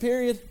tribulation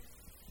period?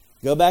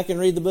 Go back and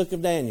read the book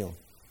of Daniel.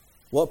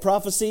 What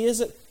prophecy is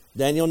it?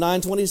 Daniel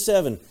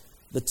 9:27,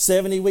 the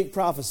 70-week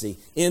prophecy.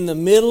 In the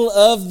middle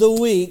of the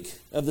week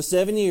of the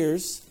 7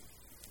 years,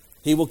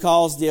 he will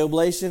cause the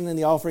oblation and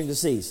the offering to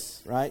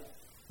cease. Right?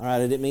 All right,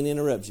 I didn't mean to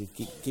interrupt you.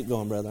 Keep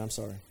going, brother. I'm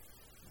sorry.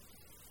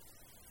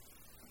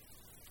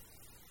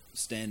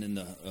 Stand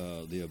in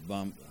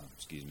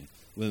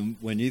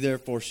When ye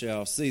therefore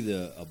shall see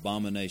the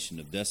abomination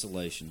of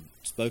desolation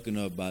spoken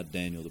of by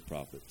Daniel the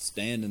prophet,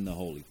 stand in the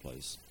holy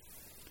place.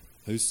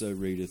 Whoso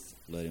readeth,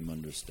 let him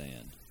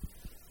understand.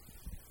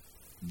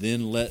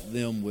 Then let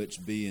them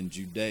which be in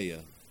Judea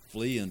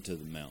flee into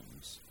the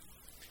mountains.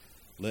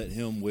 Let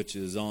him which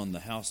is on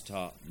the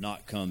housetop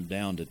not come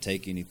down to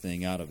take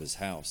anything out of his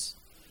house.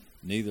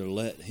 Neither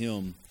let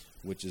him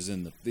which is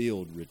in the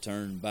field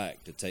return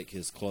back to take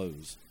his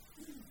clothes.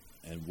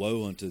 And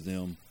woe unto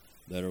them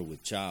that are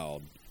with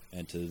child,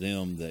 and to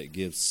them that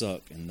give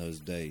suck in those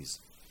days.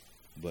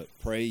 But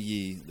pray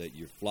ye that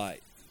your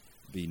flight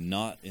be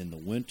not in the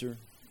winter,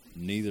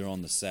 neither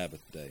on the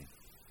Sabbath day.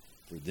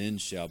 For then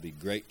shall be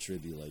great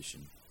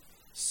tribulation,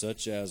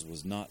 such as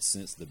was not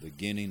since the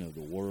beginning of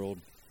the world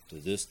to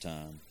this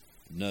time,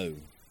 no,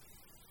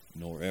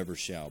 nor ever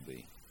shall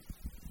be.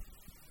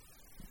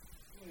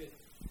 Go ahead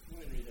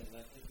read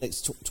that.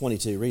 Next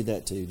 22, read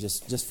that too,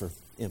 just for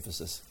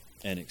emphasis.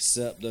 And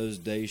except those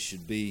days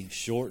should be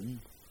shortened,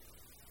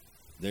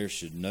 there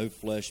should no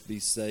flesh be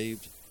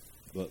saved,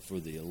 but for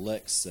the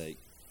elect's sake,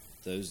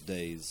 those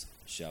days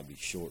shall be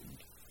shortened.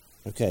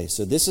 Okay,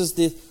 so this is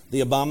the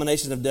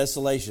abomination of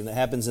desolation that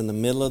happens in the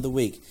middle of the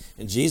week.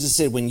 And Jesus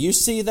said, when you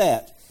see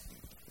that,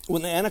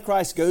 when the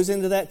Antichrist goes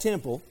into that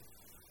temple,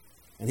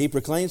 and he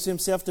proclaims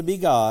himself to be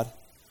God,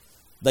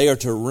 they are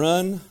to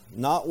run,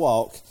 not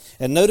walk.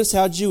 And notice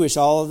how Jewish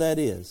all of that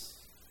is.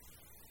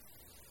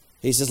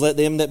 He says, let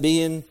them that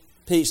be in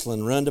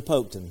Peachland run to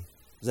Popeton.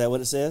 Is that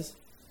what it says?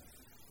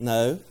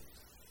 No.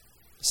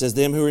 It says,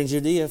 them who are in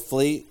Judea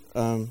flee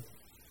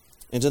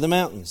into the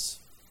mountains.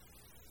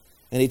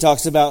 And he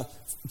talks about,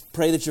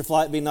 pray that your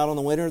flight be not on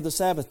the winter or the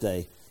Sabbath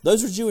day.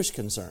 Those are Jewish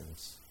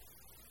concerns,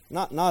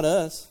 not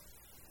us.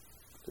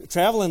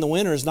 Travel in the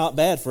winter is not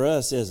bad for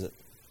us, is it?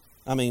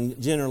 I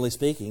mean, generally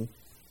speaking.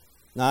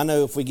 Now, I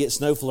know if we get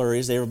snow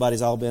flurries,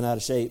 everybody's all been out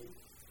of shape.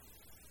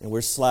 And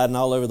we're sliding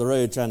all over the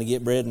road trying to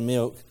get bread and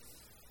milk.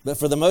 But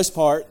for the most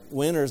part,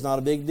 winter is not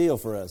a big deal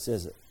for us,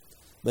 is it?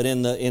 But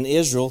in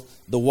Israel,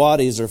 the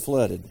wadis are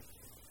flooded.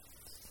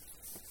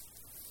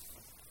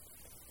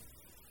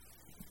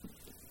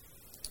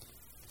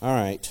 All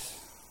right.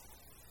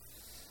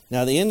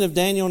 Now, the end of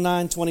Daniel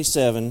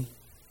 9:27,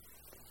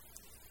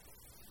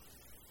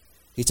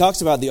 he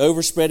talks about the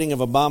overspreading of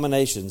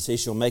abominations. He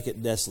shall make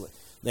it desolate.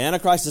 The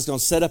Antichrist is going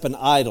to set up an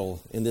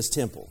idol in this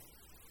temple.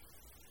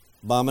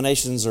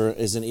 Abominations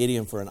is an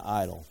idiom for an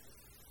idol.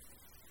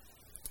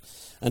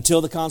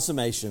 Until the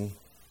consummation,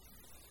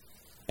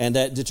 and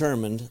that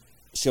determined,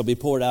 shall be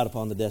poured out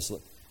upon the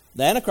desolate.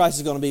 The Antichrist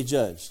is going to be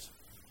judged.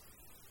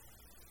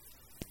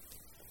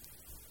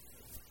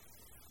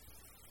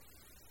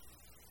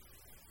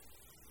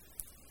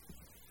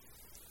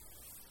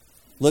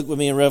 Look with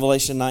me in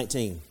Revelation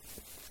 19.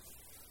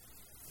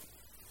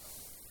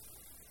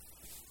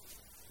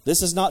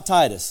 This is not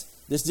Titus.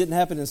 This didn't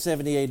happen in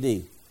 70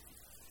 A.D.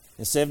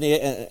 In 70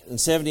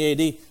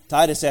 A.D.,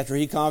 Titus, after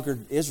he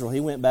conquered Israel, he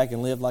went back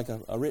and lived like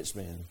a rich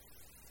man.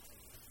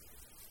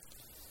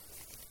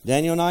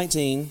 Daniel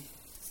 19.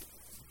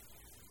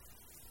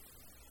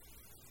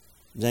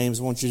 James,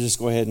 why don't you just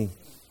go ahead and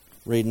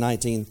read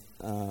 19.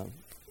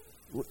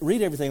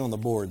 Read everything on the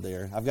board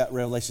there. I've got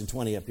Revelation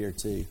 20 up here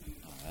too.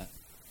 All right.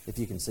 If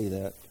you can see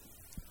that.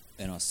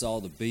 And I saw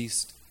the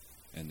beast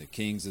and the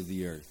kings of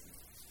the earth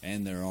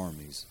and their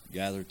armies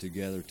gathered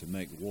together to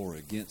make war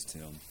against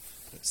him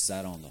that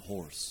sat on the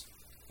horse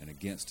and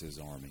against his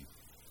army.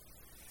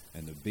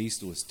 And the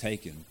beast was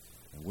taken,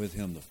 and with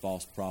him the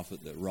false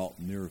prophet that wrought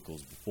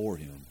miracles before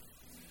him,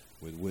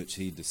 with which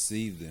he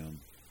deceived them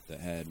that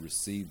had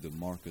received the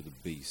mark of the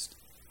beast,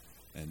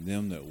 and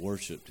them that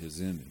worshipped his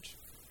image.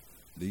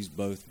 These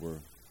both were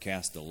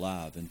cast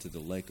alive into the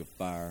lake of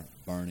fire,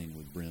 burning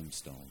with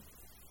brimstone.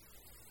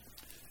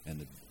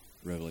 And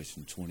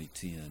Revelation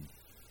 20:10.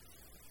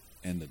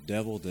 And the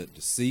devil that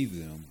deceived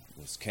them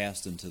was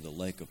cast into the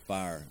lake of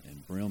fire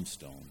and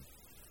brimstone,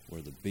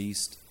 where the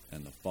beast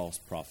and the false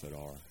prophet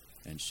are,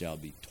 and shall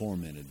be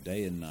tormented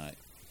day and night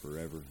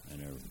forever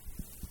and ever.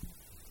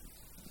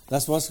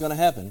 That's what's going to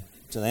happen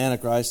to the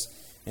Antichrist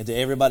and to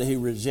everybody who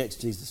rejects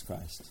Jesus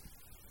Christ.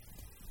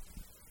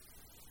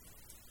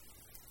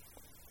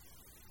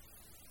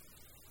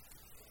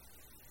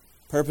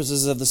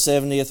 Purposes of the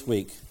 70th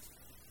week.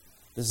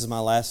 This is my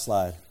last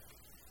slide.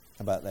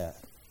 How about that?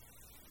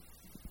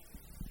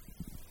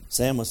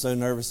 Sam was so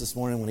nervous this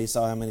morning when he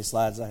saw how many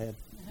slides I had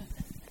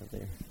up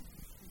there.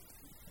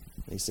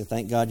 He said,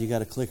 "Thank God you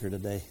got a clicker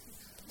today."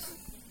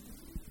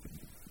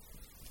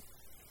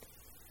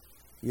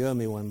 You owe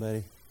me one,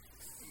 buddy.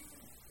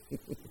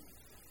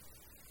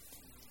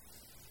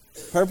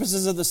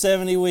 Purposes of the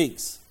 70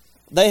 weeks.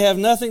 They have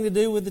nothing to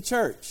do with the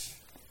church.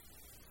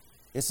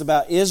 It's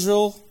about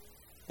Israel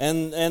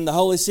and the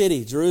holy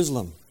city,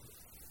 Jerusalem.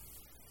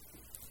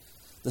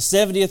 The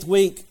 70th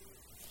week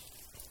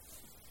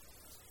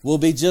will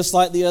be just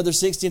like the other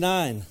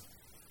 69.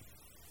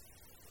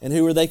 And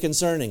who are they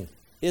concerning?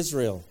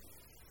 Israel.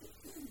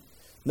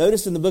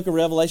 Notice in the book of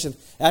Revelation,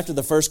 after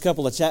the first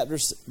couple of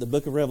chapters, the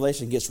book of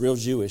Revelation gets real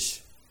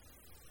Jewish.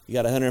 You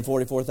got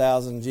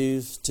 144,000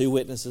 Jews, 2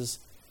 witnesses,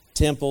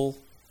 temple,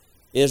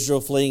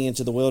 Israel fleeing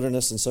into the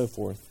wilderness, and so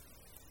forth.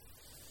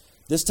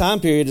 This time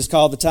period is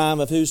called the time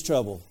of whose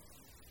trouble?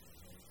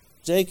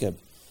 Jacob.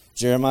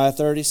 Jeremiah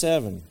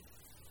 37.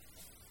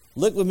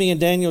 Look with me in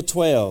Daniel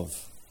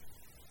 12.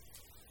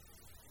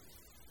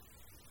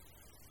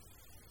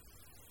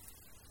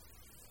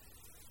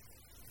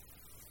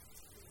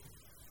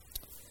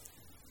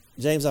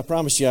 James, I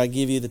promise you I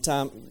give you the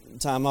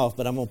time off,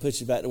 but I'm going to put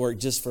you back to work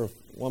just for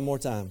one more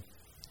time.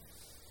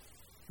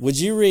 Would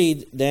you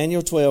read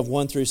Daniel 12,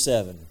 1 through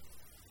 7?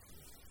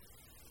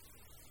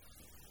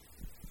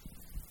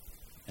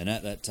 And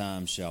at that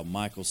time shall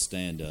Michael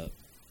stand up,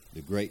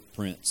 the great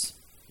prince,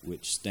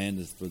 which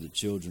standeth for the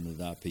children of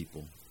thy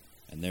people,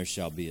 and there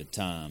shall be a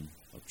time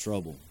of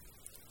trouble,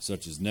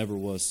 such as never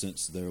was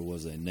since there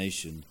was a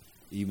nation,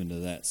 even to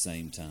that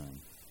same time.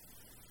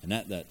 And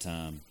at that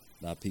time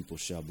thy people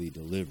shall be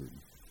delivered,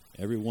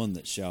 every one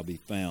that shall be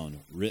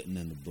found written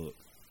in the book.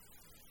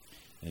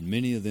 And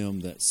many of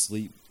them that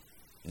sleep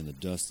in the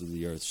dust of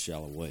the earth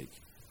shall awake,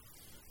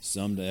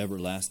 some to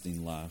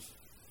everlasting life,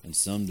 and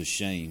some to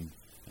shame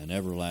and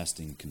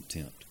everlasting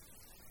contempt.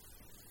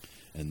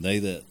 And they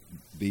that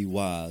be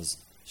wise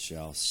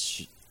shall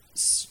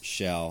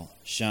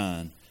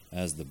shine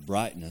as the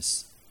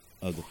brightness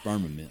of the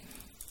firmament.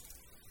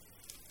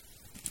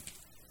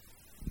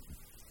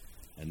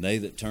 And they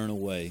that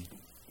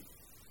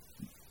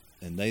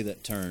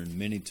turn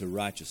many to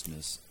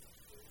righteousness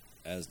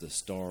as the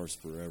stars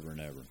forever and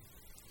ever.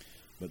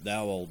 But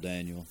thou, old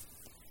Daniel,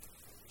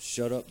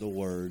 shut up the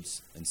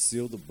words and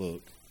seal the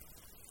book,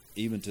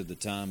 even to the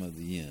time of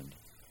the end.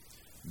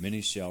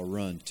 Many shall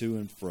run to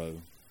and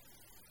fro,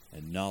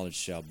 and knowledge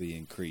shall be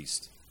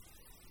increased.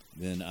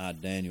 Then I,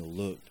 Daniel,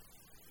 looked,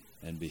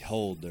 and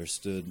behold, there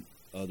stood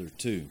other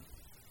two,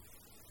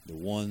 the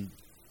one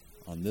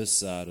on this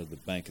side of the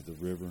bank of the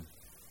river,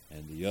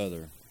 and the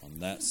other on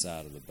that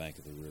side of the bank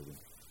of the river.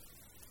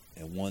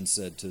 And one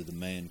said to the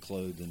man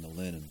clothed in the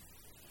linen,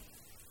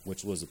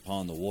 which was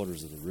upon the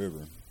waters of the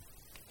river,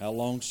 How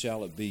long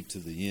shall it be to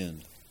the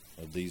end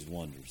of these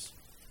wonders?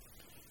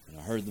 And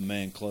I heard the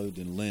man clothed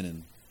in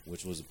linen,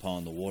 which was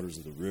upon the waters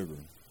of the river,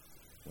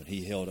 when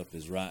he held up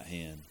his right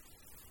hand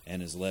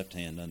and his left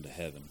hand unto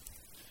heaven,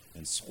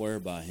 and swear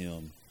by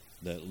him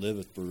that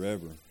liveth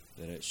forever,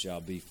 that it shall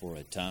be for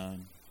a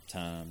time,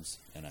 times,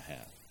 and a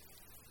half.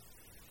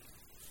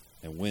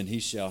 And when he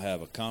shall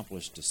have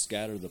accomplished to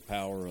scatter the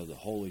power of the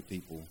holy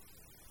people,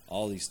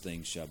 all these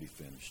things shall be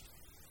finished.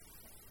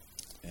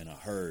 And I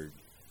heard,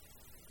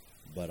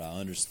 but I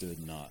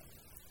understood not.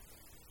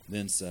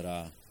 Then said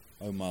I,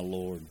 O my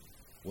Lord,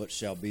 what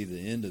shall be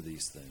the end of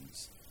these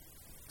things?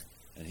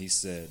 And he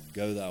said,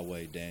 Go thy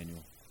way,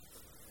 Daniel,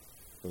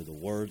 for the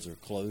words are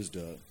closed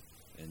up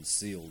and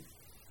sealed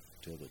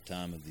till the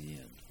time of the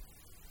end.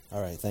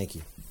 All right, thank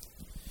you.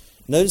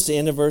 Notice the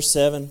end of verse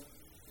 7. It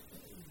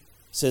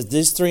says,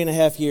 these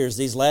 3.5 years,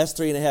 these last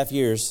 3.5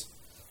 years,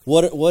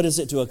 what is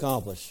it to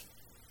accomplish?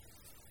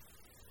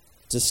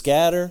 To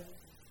scatter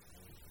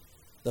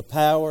the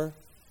power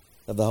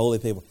of the holy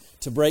people.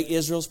 To break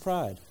Israel's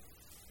pride.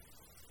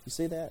 You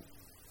see that?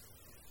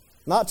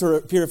 Not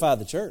to purify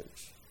the church.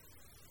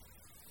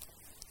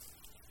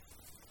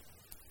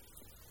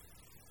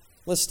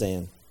 Let's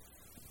stand.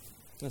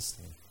 Let's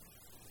stand.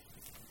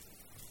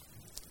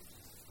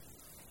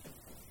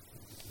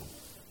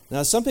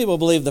 Now, some people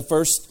believe the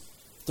first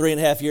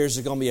 3.5 years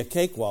are going to be a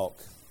cakewalk.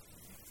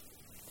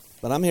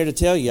 But I'm here to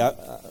tell you,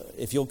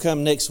 if you'll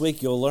come next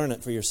week, you'll learn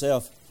it for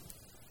yourself.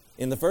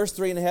 In the first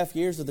 3.5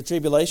 years of the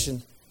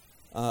tribulation,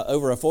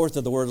 over a fourth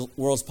of the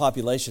world's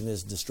population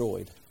is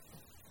destroyed.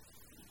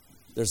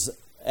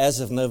 As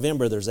of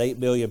November, there's 8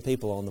 billion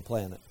people on the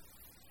planet.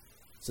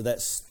 So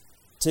that's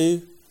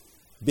 2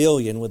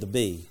 billion with a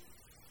B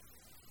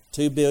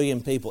 2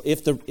 billion people,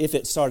 if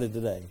it started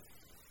today,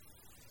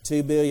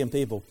 2 billion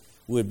people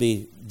would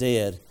be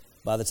dead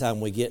by the time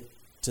we get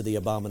to the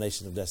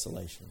abomination of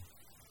desolation.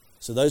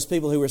 So those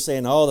people who were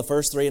saying, oh, the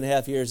first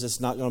 3.5 years, it's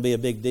not going to be a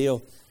big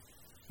deal.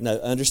 No,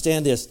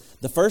 understand this.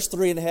 The first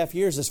 3.5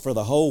 years is for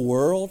the whole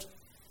world,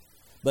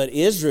 but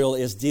Israel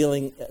is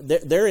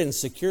they're in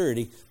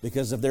security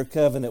because of their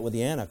covenant with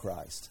the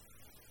Antichrist.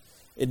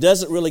 It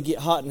doesn't really get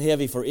hot and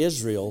heavy for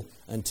Israel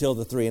until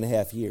the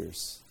 3.5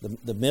 years,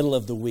 the middle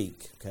of the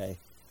week, okay?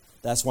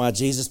 That's why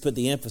Jesus put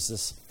the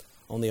emphasis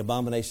on the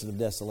abomination of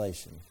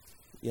desolation.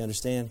 You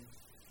understand?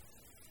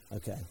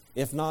 Okay.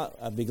 If not,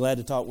 I'd be glad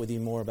to talk with you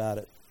more about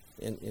it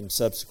in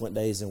subsequent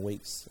days and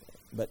weeks.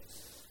 But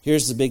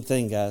here's the big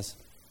thing, guys.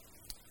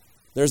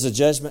 There's a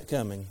judgment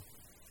coming,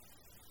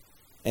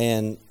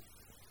 and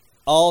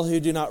all who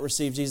do not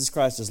receive Jesus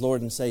Christ as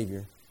Lord and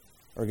Savior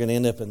are going to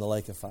end up in the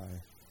lake of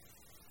fire.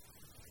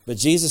 But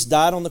Jesus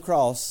died on the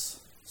cross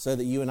so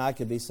that you and I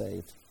could be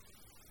saved.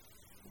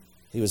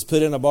 He was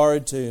put in a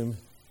borrowed tomb,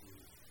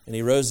 and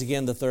He rose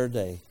again the third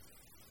day.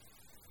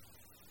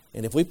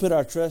 And if we put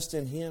our trust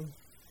in Him,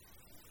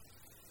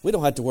 we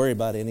don't have to worry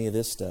about any of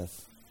this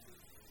stuff.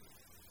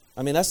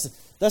 I mean, that's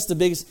the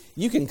biggest.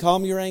 You can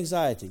calm your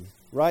anxiety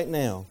right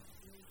now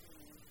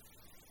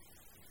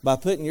by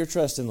putting your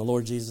trust in the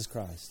Lord Jesus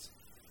Christ.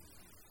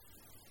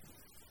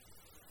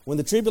 When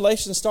the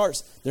tribulation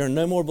starts, there are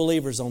no more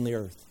believers on the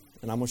earth.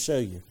 And I'm going to show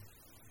you.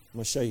 I'm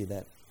going to show you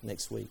that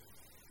next week.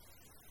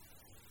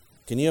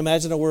 Can you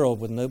imagine a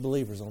world with no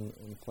believers on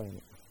the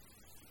planet?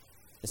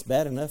 It's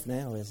bad enough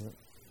now, isn't it?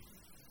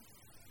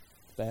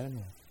 It's bad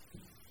enough.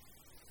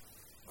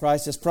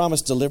 Christ has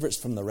promised deliverance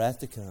from the wrath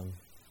to come.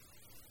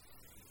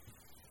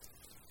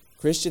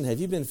 Christian, have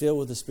you been filled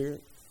with the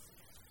Spirit?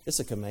 It's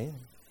a command.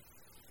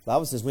 The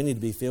Bible says we need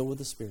to be filled with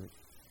the Spirit.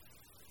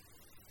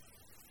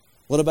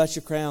 What about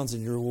your crowns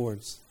and your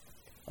rewards?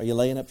 Are you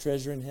laying up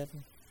treasure in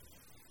heaven?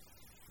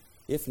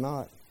 If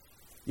not,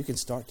 you can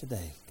start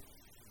today.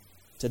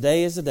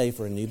 Today is the day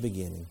for a new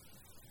beginning.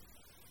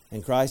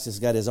 And Christ has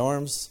got His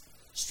arms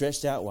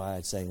stretched out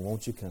wide saying,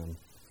 won't you come?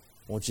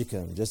 Won't you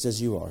come? Just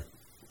as you are.